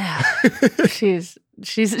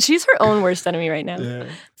 she's her own worst enemy right now. Yeah.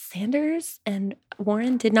 Sanders and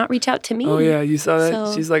Warren did not reach out to me. Oh yeah, you saw that?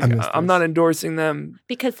 So- She's like, I missed I'm this. not endorsing them.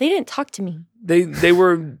 because they didn't talk to me. They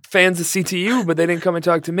were fans of CTU, but they didn't come and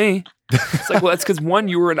talk to me. It's like, well, that's because one,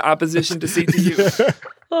 you were in opposition to CTU.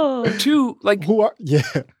 Oh, Two, like Who are? Yeah.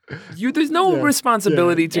 there's no Yeah. for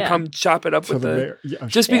to Yeah. come chop it up For with the the. mayor. Yeah.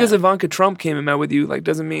 Just because Ivanka Trump came and met with you, like,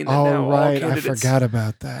 doesn't mean that Oh now all right, I candidates forgot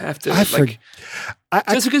about that. have to. I like, forgot.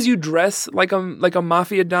 I just because you dress like a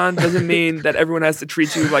mafia don doesn't mean that everyone has to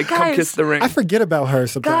treat you like come Guys, kiss the ring. I forget about her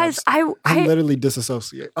sometimes. guys, I literally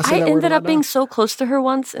disassociate. I, say I that word ended a lot up being now. so close to her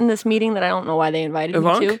once in this meeting that I don't know why they invited me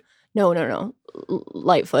Ivanka? to. No.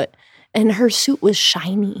 Lightfoot. And her suit was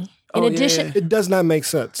shiny. In Oh, yeah, addition, yeah. It does not make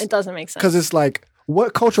sense it doesn't make sense. because it's like,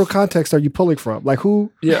 what cultural context are you pulling from? Like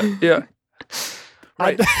who? Yeah.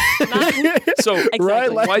 Right. So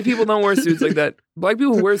Exactly. like- white people don't wear suits like that. Black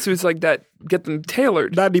people who wear suits like that get them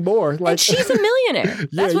tailored. not anymore. Like And she's a millionaire.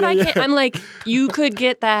 That's what I can't. I'm like, you could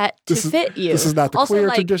get that to fit you. This is not the Also, queer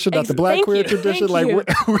like, tradition, not the black thank queer you, tradition. thank Like,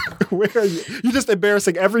 you. where are you? You're just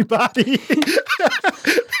embarrassing everybody.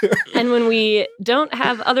 And when we don't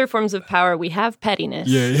have other forms of power, we have pettiness.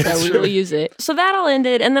 Yeah, So we will use it. So that all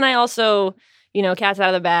ended. And then I also, cat's out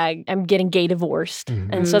of the bag. I'm getting gay divorced.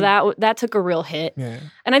 Mm-hmm. And so that took a real hit. Yeah.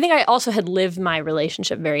 And I think I also had lived my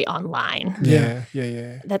relationship very online. Yeah.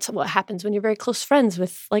 That's what happens when you're very close friends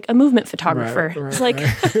with like a movement photographer. Right, It's like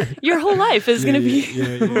right. your whole life is going to be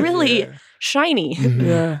yeah, really yeah. shiny.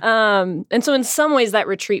 Yeah. And so in some ways that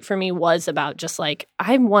retreat for me was about just like,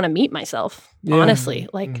 I want to meet myself, Yeah. honestly,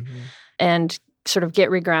 like, and sort of get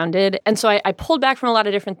regrounded. And so I pulled back from a lot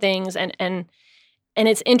of different things. And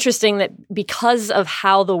it's interesting that because of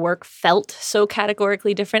how the work felt so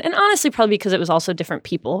categorically different, and honestly, probably because it was also different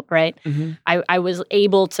people, right? Mm-hmm. I was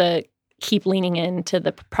able to keep leaning into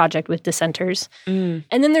the project with dissenters. Mm.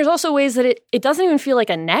 And then there's also ways that it doesn't even feel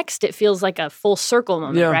like a next, it feels like a full circle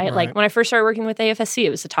moment, Yeah, right? Like when I first started working with AFSC,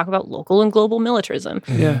 it was to talk about local and global militarism.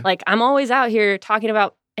 Yeah. Like I'm always out here talking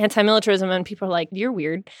about anti-militarism and people are like, you're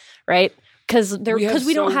weird, right? Because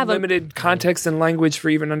we don't have a limited context and language for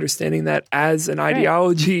even understanding that as an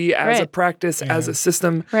ideology, as a Right. practice, as a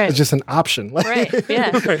system. right. It's just an option. Like, Right.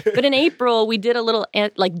 Yeah. But in April, we did a little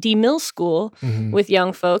D-Mill school with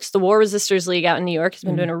young folks. The War Resistors League out in New York has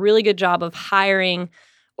been doing a really good job of hiring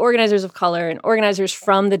organizers of color and organizers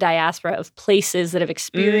from the diaspora of places that have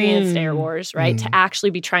experienced air wars, right? To actually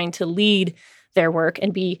be trying to lead their work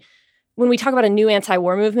and be. When we talk about a new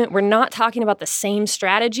anti-war movement, we're not talking about the same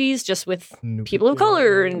strategies just with people of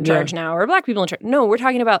color in charge now or black people in charge. No, we're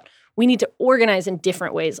talking about we need to organize in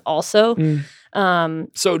different ways also.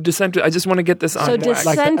 So dissenter, I just want to get this on So wax.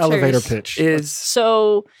 like the Centers elevator pitch. Is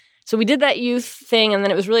So we did that youth thing, and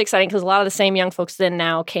then it was really exciting because a lot of the same young folks then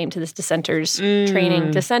now came to this dissenters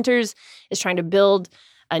training. Dissenters is trying to build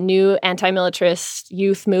a new anti-militarist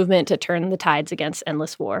youth movement to turn the tides against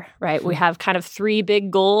endless war, right? We have kind of three big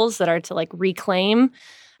goals that are to like reclaim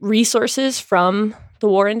resources from the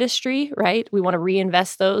war industry, right? We want to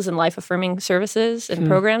reinvest those in life-affirming services and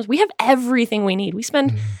programs. We have everything we need. We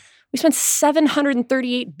spend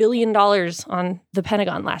 $738 billion on the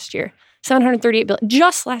Pentagon last year. $738 billion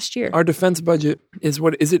just last year. our defense budget is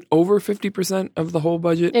it over 50% of the whole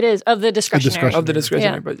budget? It is of the discretionary. Of the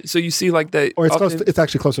discretionary Yeah. budget. So you see like that. Or it's often- close. It's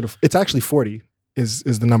actually closer to. It's actually 40 is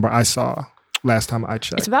the number I saw last time I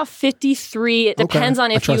checked. It's about 53. It depends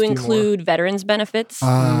on I if you trust you more. include veterans benefits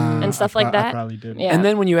and stuff like I that. probably did. Yeah. And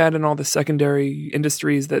then when you add in all the secondary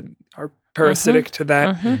industries that are parasitic to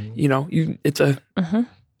that, it's a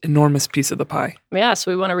enormous piece of the pie. Yeah, so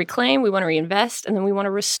we want to reclaim, we want to reinvest, and then we want to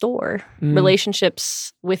restore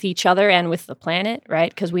relationships with each other and with the planet, right?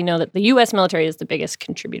 Because we know that the U.S. military is the biggest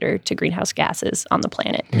contributor to greenhouse gases on the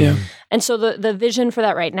planet. Yeah. And so the vision for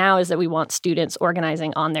that right now is that we want students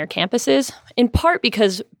organizing on their campuses, in part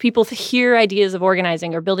because people hear ideas of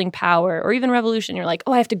organizing or building power or even revolution. You're like,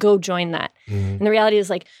 oh, I have to go join that. And the reality is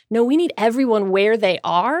like, no, we need everyone where they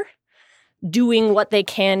are doing what they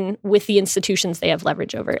can with the institutions they have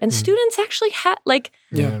leverage over. And students actually have,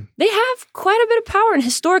 Yeah. they have quite a bit of power. And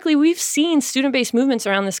historically, we've seen student-based movements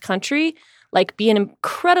around this country be an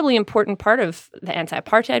incredibly important part of the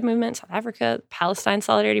anti-apartheid movement, South Africa, Palestine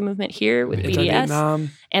solidarity movement here with BDS,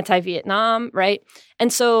 anti-Vietnam, right?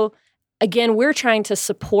 And so, again, we're trying to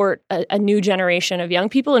support a new generation of young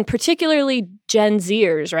people, and particularly Gen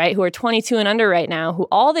Zers, right, who are 22 and under right now, who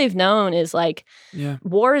all they've known is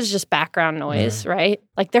war is just background noise, right?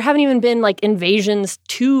 Like there haven't even been invasions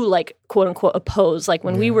to quote unquote oppose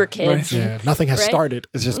when we were kids. Yeah, nothing has Right? started.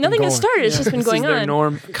 It's just Nothing been has going. started. It's just been This going is their on.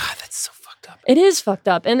 norm. God, that's so fucked up. It is fucked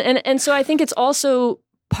up. And so I think it's also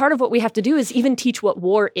part of what we have to do is even teach what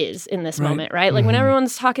war is in this Right. moment, right? When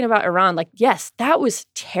everyone's talking about Iran, yes, that was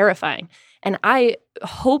terrifying. And I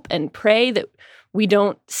hope and pray that we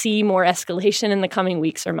don't see more escalation in the coming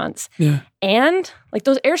weeks or months. Yeah. And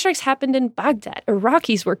those airstrikes happened in Baghdad.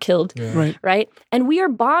 Iraqis were killed, right? And we are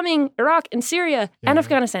bombing Iraq and Syria and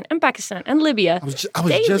Afghanistan and Pakistan and Libya. I was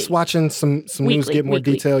daily. just watching some news Weekly, get more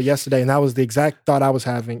weekly. detail yesterday, and that was the exact thought I was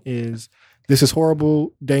having is this is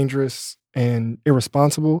horrible, dangerous, and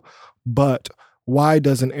irresponsible, but why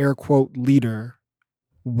does an air quote leader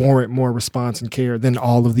warrant more response and care than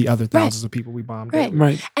all of the other thousands of people we bombed? Right.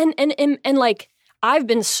 Right. And I've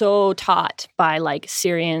been so taught by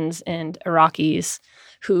Syrians and Iraqis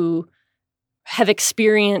who have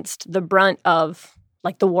experienced the brunt of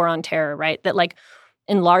the war on terror, right? That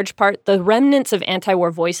in large part the remnants of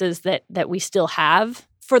anti-war voices that we still have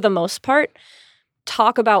for the most part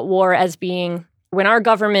talk about war as being when our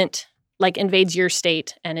government like invades your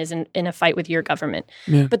state and is in a fight with your government.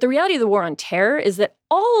 Yeah. But the reality of the war on terror is that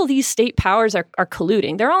all these state powers are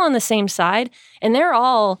colluding. They're all on the same side, and they're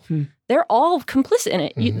all complicit in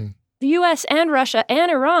it. The U.S. and Russia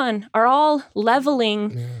and Iran are all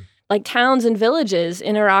leveling like towns and villages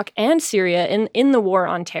in Iraq and Syria in the war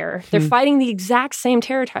on terror. They're fighting the exact same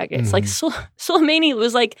terror targets. Like Soleimani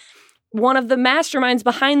was like one of the masterminds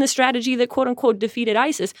behind the strategy that quote unquote defeated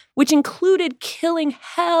ISIS, which included killing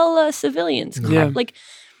hella civilians. Yeah. Like,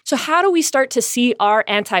 so how do we start to see our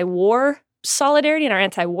anti-war solidarity and our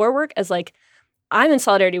anti-war work as like, I'm in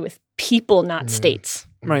solidarity with people, not states,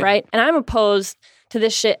 right? And I'm opposed to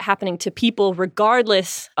this shit happening to people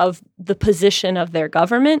regardless of the position of their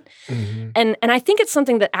government. And I think it's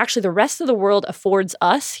something that actually the rest of the world affords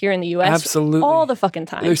us here in the U.S. Absolutely. all the fucking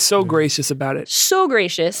time. They're so gracious about it. So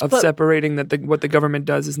gracious. Of separating that what the government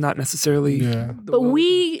does is not necessarily... the But will.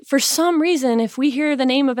 we, for some reason, if we hear the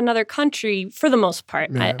name of another country, for the most part,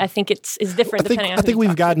 I think it's different depending on I think who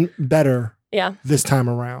we've you talk gotten better to. this time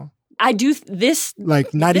around. I do this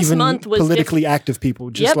Like not this even month was politically active people,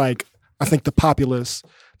 just like I think the populace,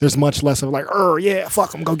 there's much less of like, yeah,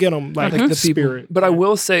 fuck them, go get them. Like the spirit. But I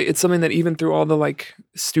will say it's something that even through all the like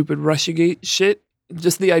stupid Russiagate shit,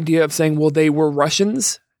 just the idea of saying, well, they were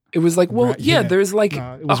Russians. It was like, well, there's like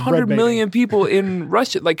it was 100 bread million people in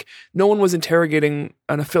Russia. Like no one was interrogating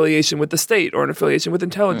an affiliation with the state or an affiliation with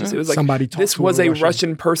intelligence. It was like, Somebody talked this to was a a Russian.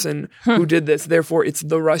 Russian person who did this. Therefore, it's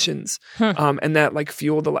the Russians. And that like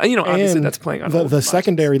fueled the, obviously And that's playing on the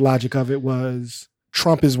secondary logic of it was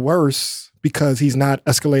Trump is worse because he's not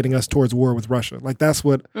escalating us towards war with Russia. Like that's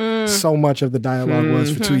what so much of the dialogue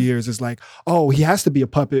was for 2 years is like, oh, he has to be a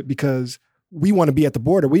puppet because we want to be at the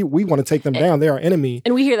border. We want to take them down. They're our enemy.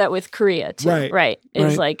 And we hear that with Korea too. Right.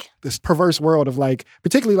 It's like this perverse world of like,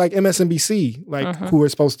 particularly like MSNBC, like who are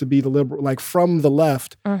supposed to be the liberal, like from the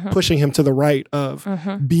left, pushing him to the right of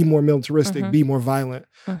be more militaristic, be more violent.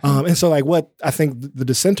 And so like what I think the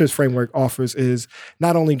dissenters framework offers is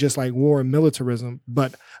not only just like war and militarism,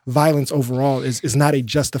 but violence overall is not a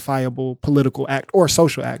justifiable political act or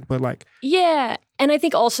social act, but like. Yeah. And I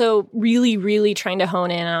think also really, really trying to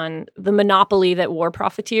hone in on the monopoly that war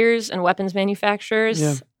profiteers and weapons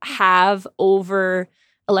manufacturers have over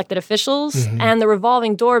elected officials and the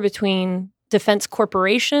revolving door between defense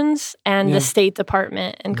corporations and the State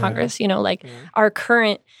Department and Congress. Our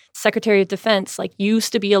current Secretary of Defense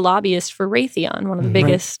used to be a lobbyist for Raytheon, one of the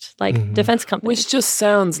biggest defense companies. Which just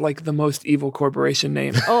sounds like the most evil corporation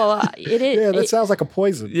name. Oh, it is. Yeah, that sounds like a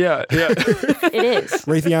poison. Yeah. It is.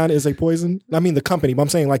 Raytheon is a poison? I mean the company, but I'm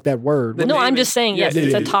saying like that word. No, I'm just saying, yes,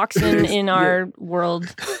 it's a toxin in our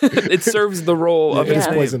world. It serves the role of it its is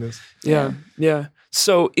name. poisonous. Yeah.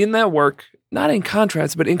 So in that work, not in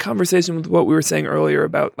contrast, but in conversation with what we were saying earlier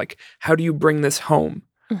about like, how do you bring this home,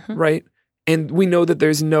 right? And we know that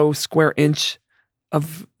there's no square inch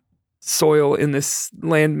of soil in this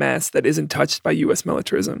landmass that isn't touched by U.S.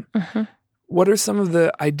 militarism. What are some of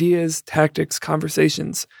the ideas, tactics,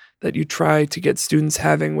 conversations that you try to get students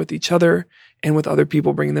having with each other and with other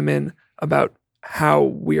people, bringing them in about how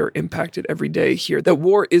we are impacted every day here? That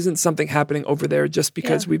war isn't something happening over there just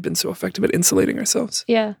because we've been so effective at insulating ourselves.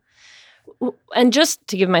 Yeah. And just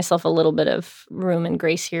to give myself a little bit of room and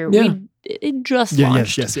grace here, it just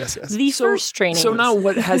launched. Yes. The first training. So now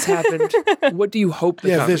what has happened? What do you hope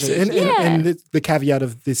the conversation and the caveat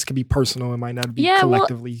of this could be personal. It might not be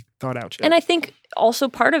collectively thought out yet. And I think also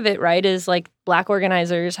part of it, right, is like Black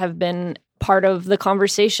organizers have been part of the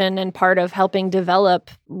conversation and part of helping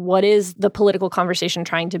develop what is the political conversation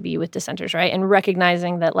trying to be with dissenters, right? And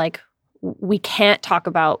recognizing that like we can't talk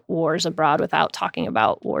about wars abroad without talking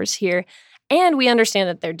about wars here. And we understand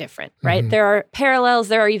that they're different, right? There are parallels.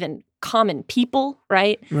 There are even common people,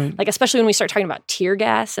 right? Like, especially when we start talking about tear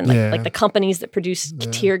gas and like the companies that produce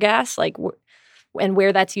tear gas, like, and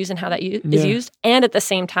where that's used and how that is used. And at the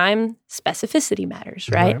same time, specificity matters,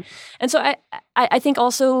 right? And so I think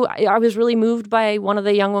also I was really moved by one of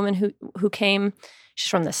the young women who came. She's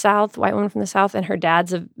from the South, white woman from the South, and her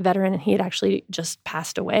dad's a veteran, and he had actually just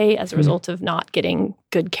passed away as a result of not getting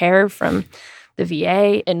good care from the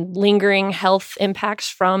VA and lingering health impacts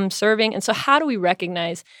from serving. And so how do we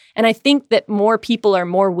recognize, and I think that more people are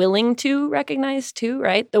more willing to recognize too,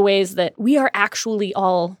 right, the ways that we are actually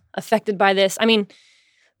all affected by this. I mean,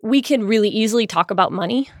 we can really easily talk about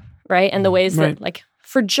money, right, and the ways that, like,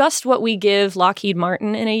 for just what we give Lockheed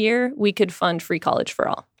Martin in a year, we could fund free college for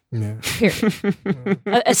all. Period.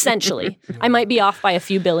 Essentially. I might be off by a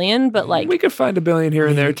few billion, but like we could find $1 billion here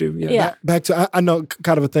and there too. Back to I know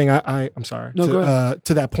kind of a thing. I'm sorry. No, go ahead.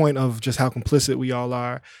 To that point of just how complicit we all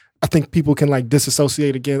are. I think people can like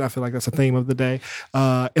disassociate again. I feel like that's a theme of the day,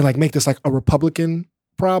 and like make this like a Republican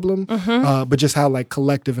problem, but just how like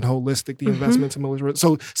collective and holistic the investments in military.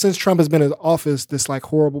 So since Trump has been in office, this like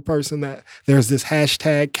horrible person that there's this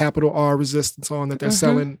hashtag capital R resistance on that they're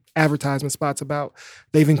selling advertisement spots about.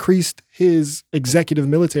 They've increased his executive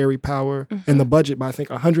military power in the budget by I think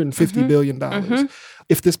 $150 billion.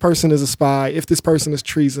 If this person is a spy, if this person is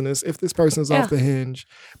treasonous, if this person is off the hinge,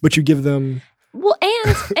 but you give them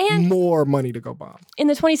and more money to go bomb. In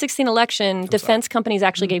the 2016 election, defense companies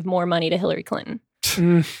actually gave more money to Hillary Clinton.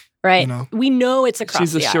 Right? We know it's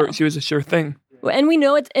across the aisle. She was a sure thing. And we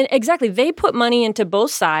know it exactly. They put money into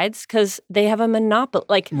both sides because they have a monopoly.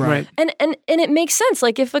 Like, right. And it makes sense.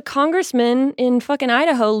 Like, if a congressman in fucking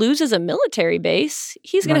Idaho loses a military base,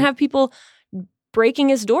 he's going to have people breaking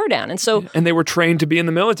his door down. And so, and they were trained to be in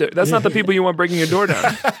the military. That's not the people you want breaking your door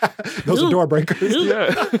down. Those are door breakers.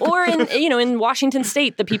 Or in Washington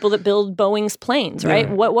State, the people that build Boeing's planes, right?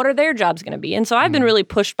 What are their jobs going to be? And so I've been really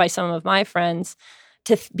pushed by some of my friends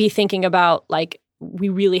to be thinking about, like, we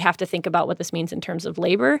really have to think about what this means in terms of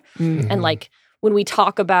labor. And like, when we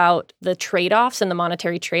talk about the trade-offs and the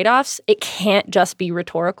monetary trade-offs, it can't just be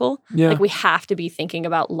rhetorical. Like, we have to be thinking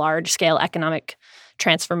about large-scale economic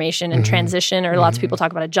transformation and transition, or lots of people talk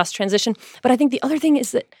about a just transition. But I think the other thing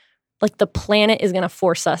is that, like, the planet is going to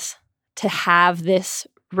force us to have this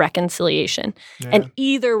reconciliation. And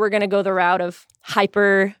either we're going to go the route of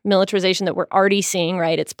hyper militarization that we're already seeing,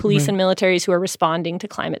 right? It's police and militaries who are responding to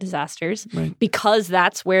climate disasters because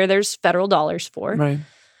that's where there's federal dollars for. Right.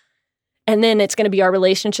 And then it's going to be our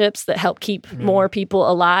relationships that help keep more people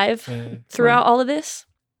alive throughout all of this.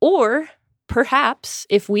 Or perhaps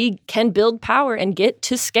if we can build power and get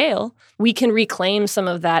to scale, we can reclaim some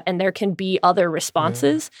of that and there can be other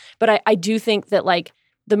responses. But I do think that, like,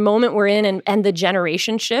 the moment we're in and the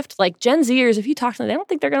generation shift, like Gen Zers, if you talk to them, they don't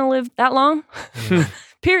think they're going to live that long.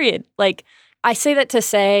 Period. Like, I say that to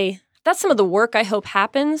say that's some of the work I hope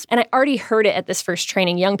happens. And I already heard it at this first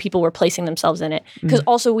training. Young people were placing themselves in it. Because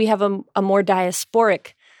also we have a more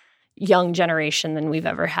diasporic young generation than we've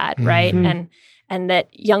ever had, right? And that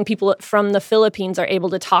young people from the Philippines are able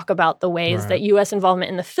to talk about the ways that U.S.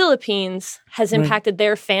 involvement in the Philippines has impacted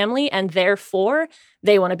their family, and therefore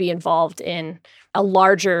they want to be involved in a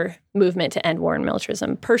larger movement to end war and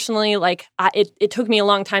militarism. Personally, like, it took me a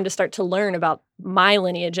long time to start to learn about my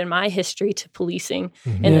lineage and my history to policing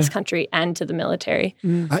in this country and to the military.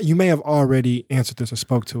 You may have already answered this or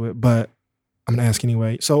spoke to it, but I'm going to ask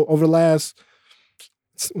anyway. So over the last,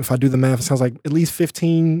 if I do the math, it sounds like at least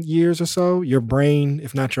 15 years or so, your brain,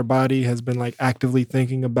 if not your body, has been like actively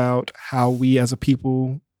thinking about how we as a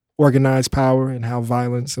people organize power and how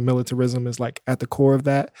violence and militarism is like at the core of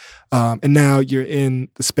that. And now you're in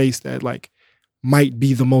the space that like might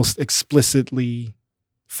be the most explicitly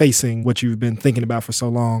facing what you've been thinking about for so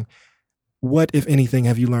long. What, if anything,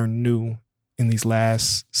 have you learned new in these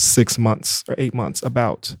last 6 months or 8 months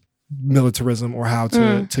about militarism, or how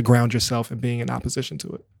to ground yourself in being in opposition to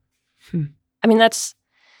it? I mean, that's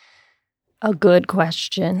a good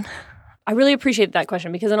question. I really appreciate that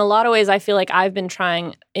question, because in a lot of ways, I feel like I've been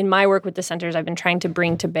trying, in my work with dissenters, I've been trying to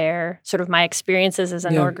bring to bear sort of my experiences as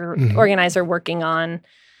an organizer working on,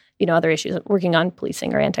 other issues, working on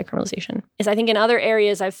policing or anti-criminalization. Is I think in other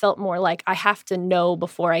areas, I've felt more like I have to know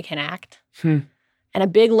before I can act. And a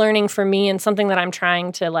big learning for me, and something that I'm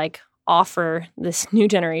trying to like offer this new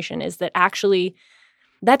generation, is that actually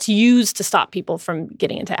that's used to stop people from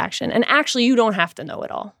getting into action. And actually, you don't have to know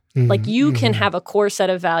it all. Like, you can have a core set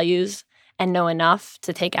of values and know enough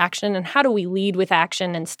to take action. And how do we lead with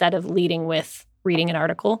action instead of leading with reading an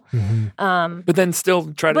article? But then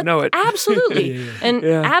still try to know it. Absolutely.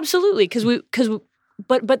 Absolutely.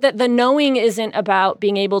 But the knowing isn't about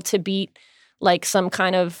being able to beat like some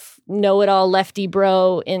kind of know-it-all lefty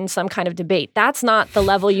bro in some kind of debate. That's not the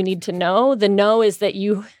level you need to know. The know is that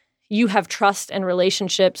you have trust and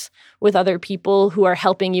relationships with other people who are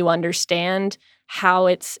helping you understand how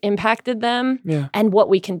it's impacted them and what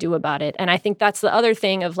we can do about it. And I think that's the other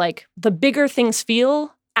thing of like, the bigger things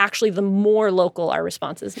feel, actually the more local our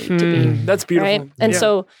responses need to be. That's beautiful. Right? And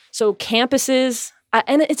so campuses,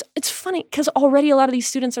 and it's funny because already a lot of these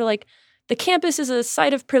students are like, the campus is a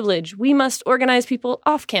site of privilege. We must organize people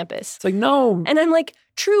off campus. It's like, no. And I'm like,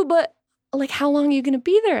 true, but like, how long are you going to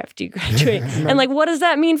be there after you graduate? And like, what does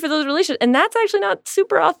that mean for those relationships? And that's actually not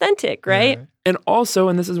super authentic, right? And also,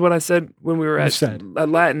 and this is what I said when we were at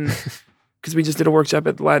Latin, because we just did a workshop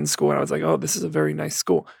at the Latin school, and I was like, oh, this is a very nice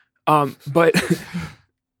school. But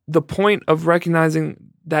the point of recognizing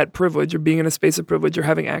that privilege or being in a space of privilege or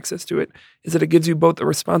having access to it is that it gives you both a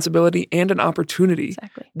responsibility and an opportunity.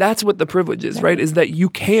 Exactly. That's what the privilege is, right? Is that you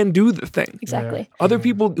can do the thing. Exactly. Other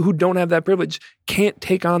people who don't have that privilege can't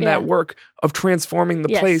take on that work of transforming the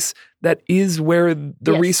place that is where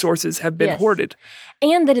the resources have been hoarded.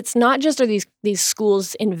 And that it's not just are these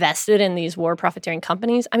schools invested in these war profiteering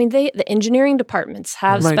companies. I mean, the engineering departments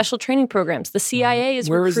have special training programs. The CIA is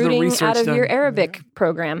recruiting out of your Arabic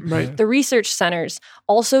program. Right. The research centers.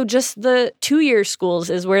 Also, just the 2-year schools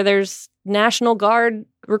is where there's National Guard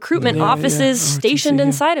recruitment offices stationed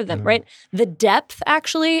inside of them, right? The depth,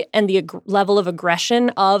 actually, and the level of aggression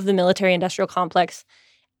of the military-industrial complex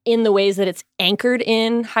in the ways that it's anchored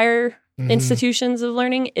in higher institutions of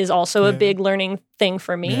learning is also a big learning thing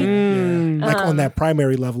for me. Like on that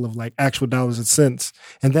primary level of like actual dollars and cents,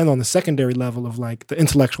 and then on the secondary level of like the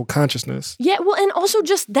intellectual consciousness. Yeah, well, and also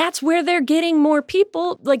just that's where they're getting more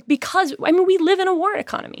people, like because, I mean, we live in a war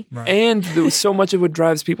economy. Right. And so much of what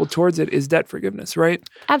drives people towards it is debt forgiveness, right?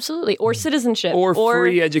 Absolutely. Or citizenship. Or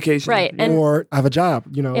free education. Right. Yeah. And or I have a job,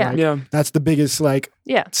 you know. Like, that's the biggest like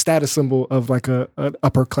status symbol of like a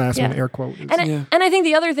upperclassman air quote. And I think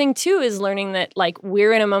the other thing too is learning that like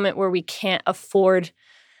we're in a moment where we can't afford,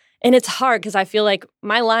 and it's hard because I feel like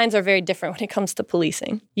my lines are very different when it comes to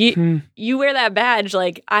policing. You wear that badge,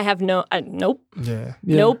 like I have nope. Nope.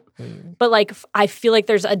 Yeah. But like I feel like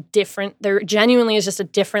there genuinely is just a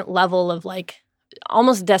different level of like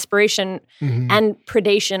almost desperation and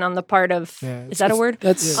predation on the part of, is that a word?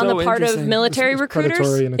 That's on so the part of interesting. military It's recruiters.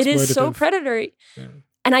 predatory and It is so exploitative. predatory. Yeah.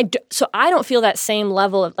 And so I don't feel that same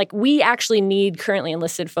level of like we actually need currently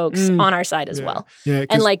enlisted folks on our side as well. Yeah,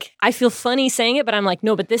 and like I feel funny saying it, but I'm like,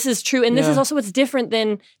 no, but this is true. And this is also what's different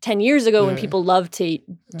than 10 years ago when people loved to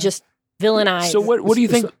just villainize. So what do you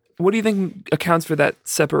think? What do you think accounts for that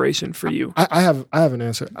separation for you? I have an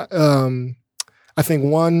answer. I think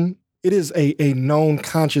one, it is a known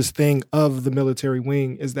conscious thing of the military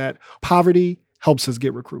wing is that poverty helps us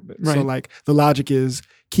get recruitment. Right. So like the logic is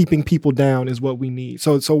keeping people down is what we need.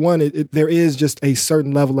 So one, there is just a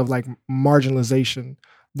certain level of like marginalization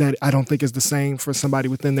that I don't think is the same for somebody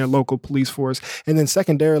within their local police force. And then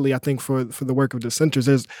secondarily, I think for the work of dissenters,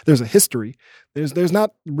 there's a history. There's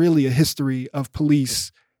not really a history of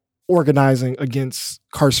police organizing against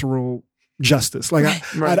carceral justice. Like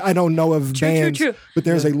I don't know of bands, but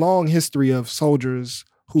there's a long history of soldiers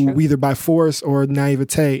who either by force or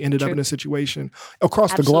naivete ended up in a situation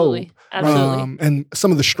across the globe. Absolutely. And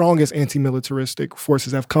some of the strongest anti-militaristic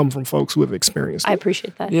forces have come from folks who have experienced it. I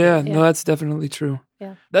appreciate that. Yeah, no, that's definitely true.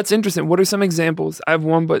 Yeah. That's interesting. What are some examples? I have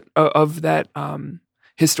one, but of that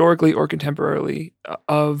historically or contemporarily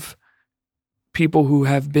of people who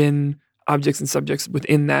have been objects and subjects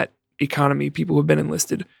within that economy, people who have been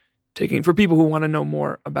enlisted, for people who want to know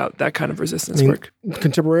more about that kind of resistance work.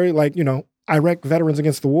 Contemporary, like, you know, Iraq Veterans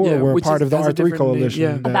Against the War were part of the R3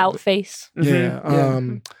 coalition. About face.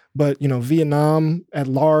 But, you know, Vietnam at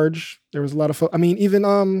large, there was a lot of folks. I mean, even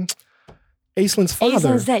Aislenn's father.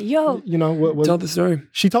 Aislenn's that, you know, what tell the story.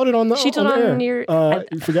 She told it on the She told on on air. your...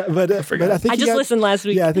 You forgot, but I think I just listened last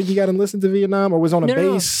week. Yeah, I think he got enlisted to Vietnam or was on a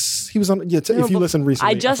base. He was on, if you listened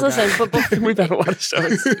recently. I just listened, but we've had a lot of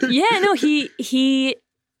shows.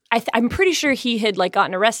 I'm pretty sure he had like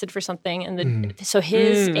gotten arrested for something, and so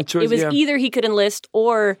it was either he could enlist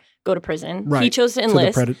or go to prison. Right. He chose to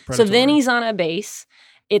enlist. So then he's on a base.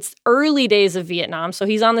 It's early days of Vietnam, so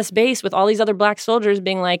he's on this base with all these other black soldiers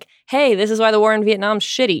being like, hey, this is why the war in Vietnam's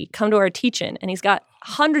shitty. Come to our teach-in. And he's got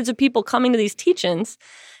hundreds of people coming to these teach-ins.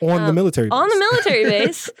 On the military base. On the military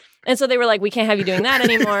base. And so they were like, we can't have you doing that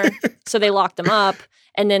anymore. So they locked him up.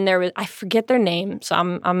 And then there was, I forget their name, so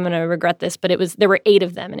I'm going to regret this, but there were 8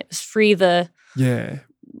 of them, and it was free the... Yeah.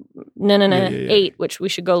 8, which we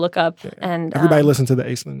should go look up. Yeah. And everybody listen to the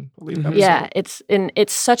Aislinn episode. Yeah,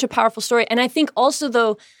 it's such a powerful story. And I think also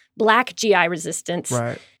though, Black GI resistance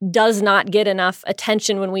does not get enough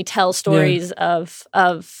attention when we tell stories of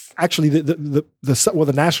actually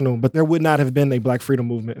the national, but there would not have been a Black freedom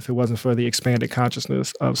movement if it wasn't for the expanded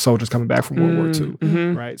consciousness of soldiers coming back from World War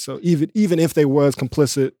II. Right. So even if they was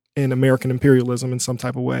complicit in American imperialism in some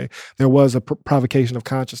type of way, there was a provocation of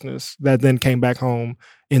consciousness that then came back home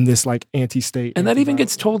in this like anti-state. And that even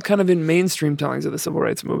gets told kind of in mainstream tellings of the civil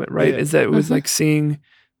rights movement, right? Is that it was like seeing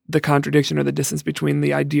the contradiction or the distance between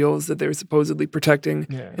the ideals that they were supposedly protecting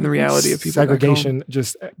and the reality of people. Segregation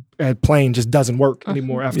just at plain just doesn't work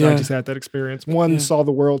anymore after I just had that experience. One, saw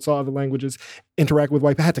the world, saw other languages, interact with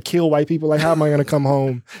white people. I had to kill white people. Like, how am I going to come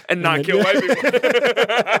home and not kill white people?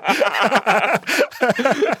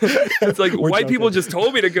 It's like white people just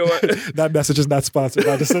told me to go. That message is not sponsored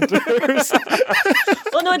by dissenters.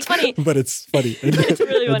 Well, No, it's funny. But it's funny. It's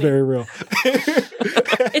really funny. It's very real.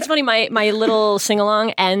 It's funny. My little sing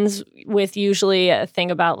along ends with usually a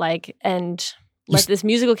thing about like, and let this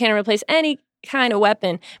musical cannon replace any kind of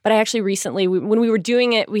weapon. But I actually recently, when we were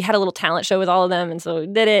doing it, we had a little talent show with all of them, and so we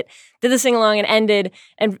did the sing along, and ended.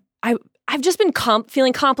 And I've just been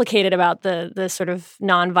feeling complicated about the sort of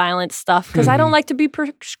nonviolent stuff because I don't like to be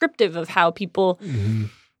prescriptive of how people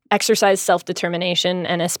exercise self-determination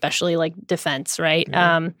and especially like defense, right?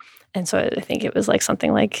 And so I think it was like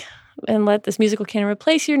something like, and let this musical cannon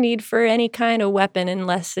replace your need for any kind of weapon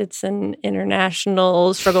unless it's an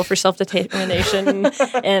international struggle for self-determination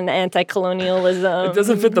and anti-colonialism. It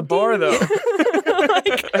doesn't fit the bar, though.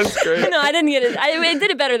 That's great. No, I didn't get it. I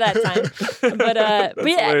did it better that time. But yeah,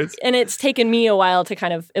 hilarious. and it's taken me a while to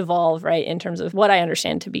kind of evolve, right, in terms of what I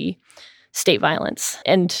understand to be state violence.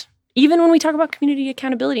 And even when we talk about community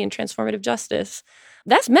accountability and transformative justice,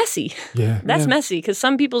 that's messy. Yeah. That's messy because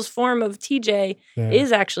some people's form of TJ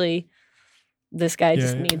is actually this guy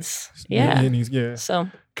just Yeah. needs, He needs, So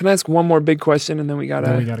Can I ask one more big question, and then we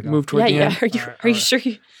gotta go. move toward the end? Are you sure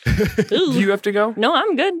you? Do you have to go? No,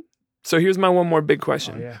 I'm good. So here's my one more big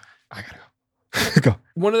question. yeah. I gotta go. Go.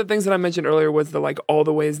 One of the things that I mentioned earlier was all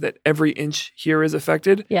the ways that every inch here is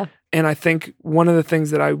affected. Yeah. And I think one of the things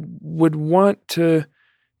that I would want to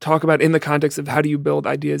talk about in the context of how do you build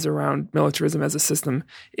ideas around militarism as a system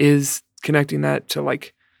is connecting that to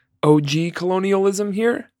like OG colonialism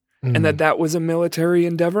here, and that was a military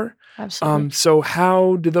endeavor. Absolutely. So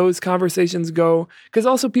how do those conversations go? Because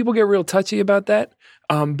also people get real touchy about that.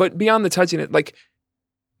 But beyond the touching it, like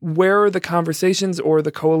where are the conversations or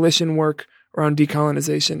the coalition work around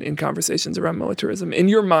decolonization in conversations around militarism in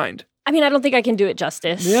your mind? I mean, I don't think I can do it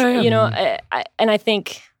justice. Yeah. You know, and I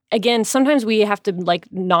think, again, sometimes we have to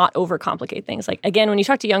like not overcomplicate things. Like, again, when you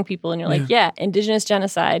talk to young people and you're like, indigenous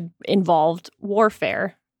genocide involved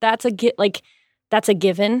warfare, that's a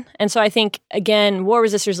given. And so I think, again, War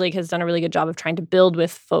Resisters League has done a really good job of trying to build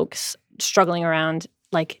with folks struggling around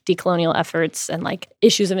like decolonial efforts and like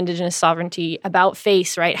issues of indigenous sovereignty about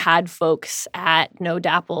face, right? Had folks at No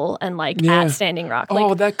DAPL and like at Standing Rock.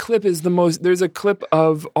 Like, That clip is the most, there's a clip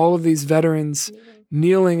of all of these veterans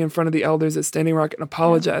kneeling in front of the elders at Standing Rock and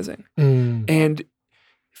apologizing. And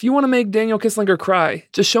if you want to make Daniel Kisslinger cry,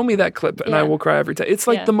 just show me that clip and I will cry every time. It's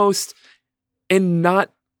like the most, and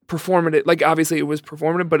not performative. Like obviously it was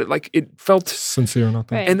performative, but it felt sincere and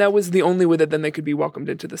authentic. Right. And that was the only way that then they could be welcomed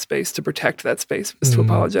into the space to protect that space was to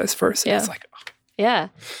apologize first. And it's like, yeah.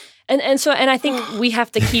 And I think we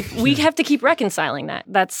have to keep reconciling that.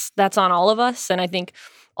 That's on all of us. And I think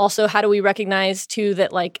also, how do we recognize too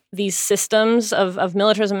that like these systems of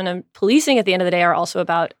militarism and policing at the end of the day are also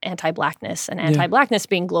about anti-Blackness and anti-Blackness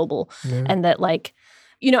being global, and that like,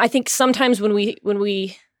 you know, I think sometimes when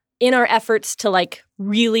we in our efforts to like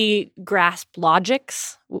really grasp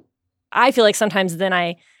logics, I feel like sometimes then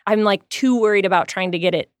I'm like too worried about trying to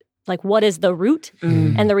get it like what is the root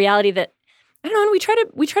and the reality that I don't know.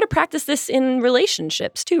 And we try to practice this in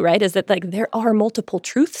relationships too, right? Is that like there are multiple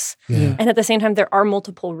truths, and at the same time there are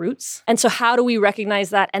multiple roots. And so how do we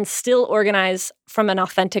recognize that and still organize from an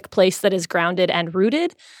authentic place that is grounded and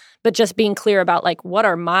rooted, but just being clear about like what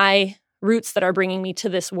are my roots that are bringing me to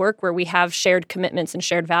this work where we have shared commitments and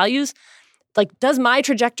shared values? Like, does my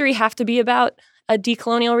trajectory have to be about a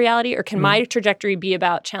decolonial reality, or can my trajectory be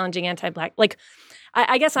about challenging anti-Black? Like,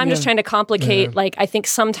 I guess I'm just trying to complicate. Like, I think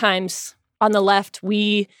sometimes on the left,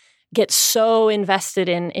 we get so invested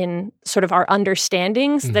in sort of our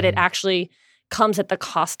understandings that it actually comes at the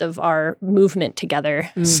cost of our movement together.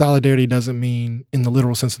 Solidarity doesn't mean, in the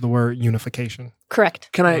literal sense of the word, unification. Correct.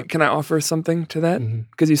 can I offer something to that?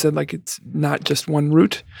 Because you said like it's not just one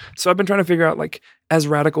root. So I've been trying to figure out like as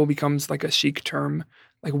radical becomes like a chic term,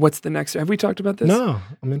 like what's the next? Have we talked about this? No.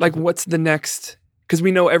 I mean, Like what's the next? Because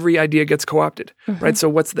we know every idea gets co-opted, right? So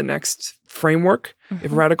what's the next framework?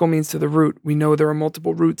 If radical means to the root, we know there are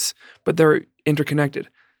multiple roots, but they're interconnected.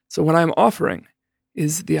 So what I'm offering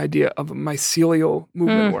is the idea of a mycelial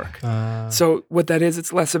movement work. So what that is,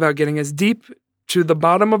 it's less about getting as deep to the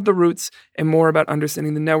bottom of the roots and more about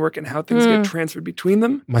understanding the network and how things get transferred between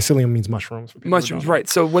them. mycelium means mushrooms. for people who Mushrooms, don't know. right.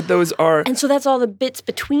 So what those are... And so that's all the bits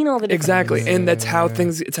between all the different Exactly. And that's how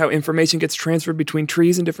it's how information gets transferred between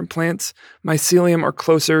trees and different plants. Mycelium are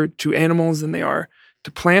closer to animals than they are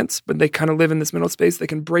to plants, but they kind of live in this middle space. They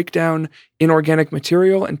can break down inorganic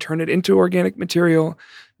material and turn it into organic material.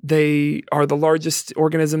 They are the largest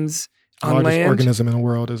organisms on largest land. organism in the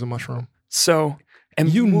world is a mushroom. So,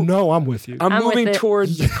 and You know I'm with you. I'm I'm with moving it.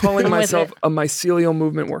 towards calling I'm with myself it. a mycelial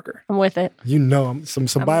movement worker. I'm with it. You know I'm some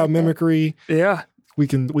I'm with biomimicry. Yeah. We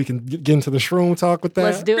can get into the shroom talk with that.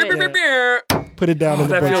 Let's do it. put it down Oh, in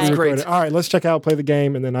the that books. feels We great. recorded. All right, let's check out, play the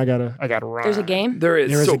game, and then I gotta run. There's a game? There is.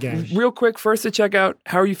 There is So, a game. real quick, first to check out,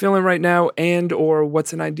 how are you feeling right now, and or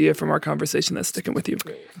what's an idea from our conversation that's sticking with you?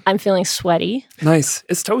 I'm feeling sweaty, Nice.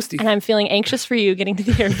 It's toasty. and I'm feeling anxious for you getting to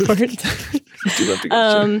the airport. I do love to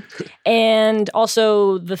go shit. And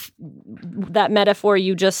also that metaphor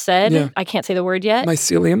you just said. Yeah. I can't say the word yet.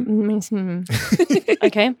 Mycelium.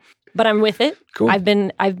 Okay, but I'm with it. Cool. I've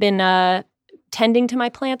been tending to my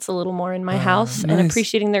plants a little more in my house and nice.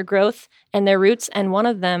 appreciating their growth and their roots. And one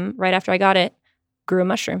of them, right after I got it, grew a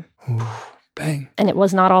mushroom, Bang. and it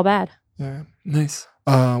was not all bad. Yeah. Nice.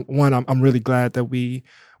 One, I'm really glad that we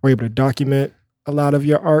were able to document a lot of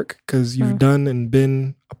your arc because you've done and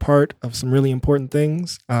been a part of some really important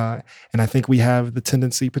things. And I think we have the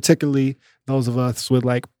tendency, particularly those of us with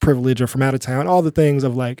like privilege or from out of town, all the things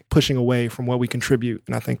of like pushing away from what we contribute.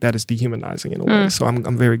 And I think that is dehumanizing in a way. So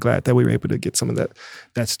I'm very glad that we were able to get some of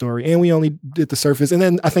that story. And we only did the surface. And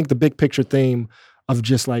then I think the big picture theme of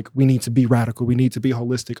just like, we need to be radical, we need to be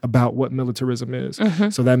holistic about what militarism is.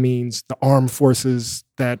 So that means the armed forces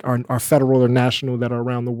that are federal or national that are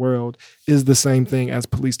around the world is the same thing as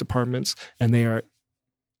police departments, and they are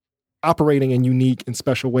operating in unique and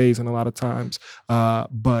special ways in a lot of times.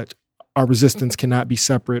 But our resistance cannot be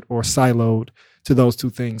separate or siloed to those two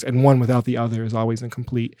things, and one without the other is always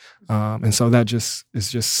incomplete. And so that just is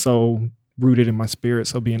just so rooted in my spirit.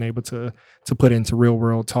 So being able to put into real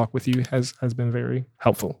world talk with you has been very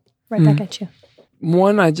helpful. Right back at you.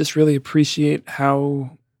 One, I just really appreciate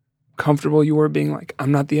how comfortable you were being like,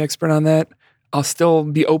 I'm not the expert on that. I'll still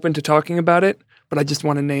be open to talking about it, but I just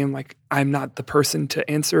want to name like, I'm not the person to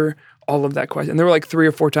answer all of that question. And there were like 3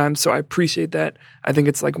 or 4 times. So I appreciate that. I think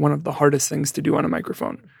it's like one of the hardest things to do on a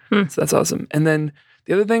microphone. So that's awesome. And then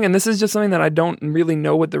the other thing, and this is just something that I don't really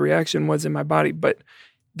know what the reaction was in my body, but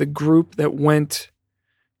the group that went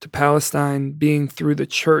to Palestine being through the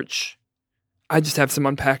church, I just have some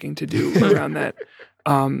unpacking to do around that.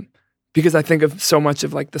 Because I think of so much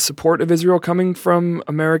of like the support of Israel coming from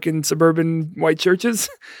American suburban white churches.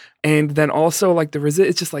 And then also like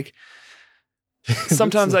it's just like,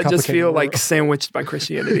 sometimes I just feel like sandwiched by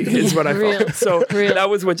Christianity is what I felt. So that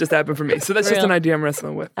was what just happened for me. So that's just an idea I'm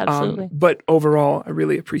wrestling with. Absolutely. But overall, I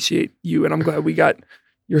really appreciate you. And I'm glad we got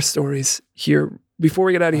your stories here. Before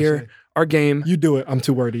we get out of here, our game. You do it. I'm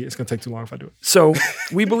too wordy. It's going to take too long if I do it. So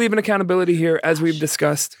we believe in accountability here, as we've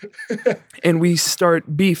discussed, and we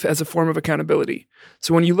start beef as a form of accountability.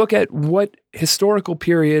 So when you look at what historical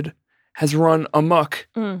period has run amok,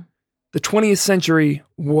 the 20th century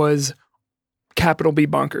was capital B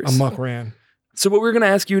bonkers. Amok ran. So what we're going to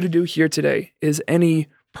ask you to do here today is any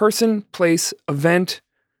person, place, event,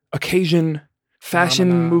 occasion, fashion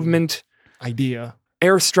Phenomenon. movement, Idea.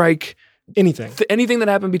 airstrike, Anything. anything that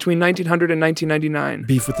happened between 1900 and 1999.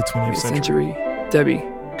 Beef with the 20th century. Debbie,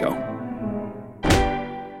 go.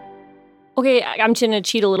 Okay, I'm going to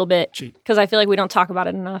cheat a little bit Cheat. because I feel like we don't talk about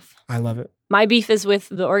it enough. I love it. My beef is with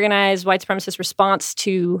the organized white supremacist response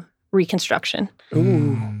to Reconstruction,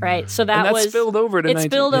 Ooh. right? So And that that was spilled over to it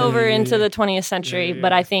spilled over yeah, into yeah. the 20th century, Yeah, yeah,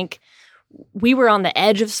 but yeah. I think we were on the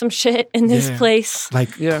edge of some shit in this Yeah. place.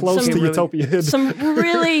 Like Yeah. close Some to really- utopia. Some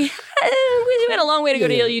really, we had a long way to go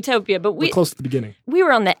Yeah, to yeah. utopia, but We're close to the beginning. we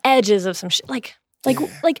were on the edges of some shit. Like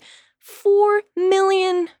 4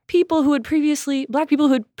 million people black people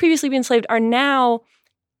who had previously been enslaved are now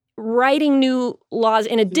writing new laws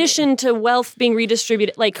in addition to wealth being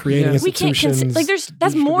redistributed. Like Creating Yeah. we can't institutions.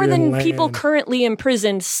 that's more than redistributing people land. currently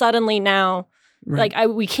imprisoned suddenly now. Right. Like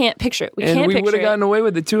we can't picture it. We and can't we picture would have it. gotten away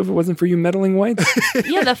with it too if it wasn't for you meddling whites.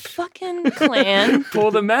 Yeah, the fucking Klan.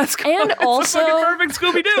 Pull the mask And off. also- It's a fucking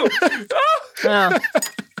perfect Scooby-Doo. Oh.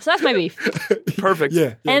 So that's my beef. Perfect.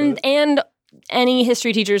 Yeah. And any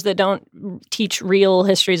history teachers that don't teach real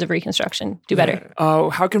histories of Reconstruction do better.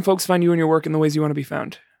 How can folks find you and your work in the ways you want to be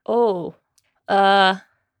found? Oh,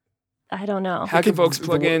 I don't know. How can folks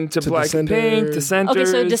plug in to Black and Pink, Dissenters? Okay,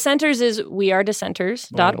 so Dissenters is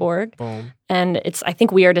wearedissenters.org. Boom. And it's, I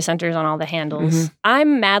think, We Are Dissenters on all the handles. Mhm.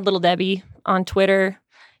 I'm Mad Little Debbie on Twitter.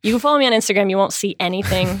 You can follow me on Instagram. You won't see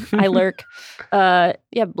anything. I lurk.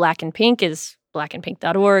 Black and Pink is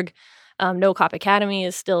blackandpink.org. No Cop Academy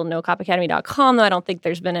is still nocopacademy.com, though I don't think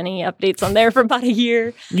there's been any updates on there for about a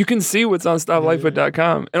year. You can see what's on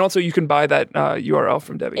stoplightfoot.com. And also you can buy that URL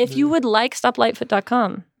from Debbie. If you would like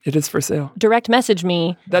stoplightfoot.com, it is for sale. direct message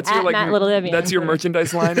me That's at your like Matt Little Debbie. that's your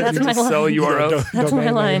merchandise line. That's you my just sell line. URLs. That's my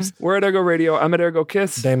line. We're at Ergo Radio. I'm at Ergo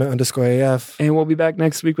Kiss. Damon_AF. And we'll be back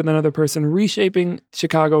next week with another person reshaping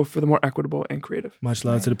Chicago for the more equitable and creative. Much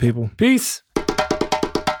love to the people. Peace.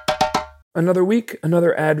 Another week,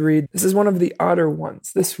 another ad read. This is one of the odder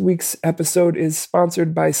ones. This week's episode is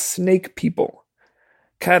sponsored by Snake People.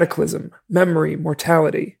 Cataclysm, memory,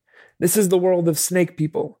 mortality. This is the world of Snake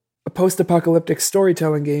People, a post-apocalyptic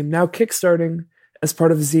storytelling game now kickstarting as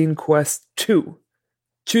part of Zine Quest 2.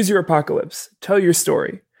 Choose your apocalypse. Tell your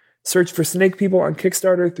story. Search for Snake People on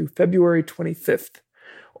Kickstarter through February 25th,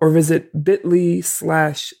 or visit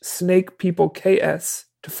bit.ly/SnakePeopleKS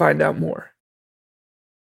to find out more.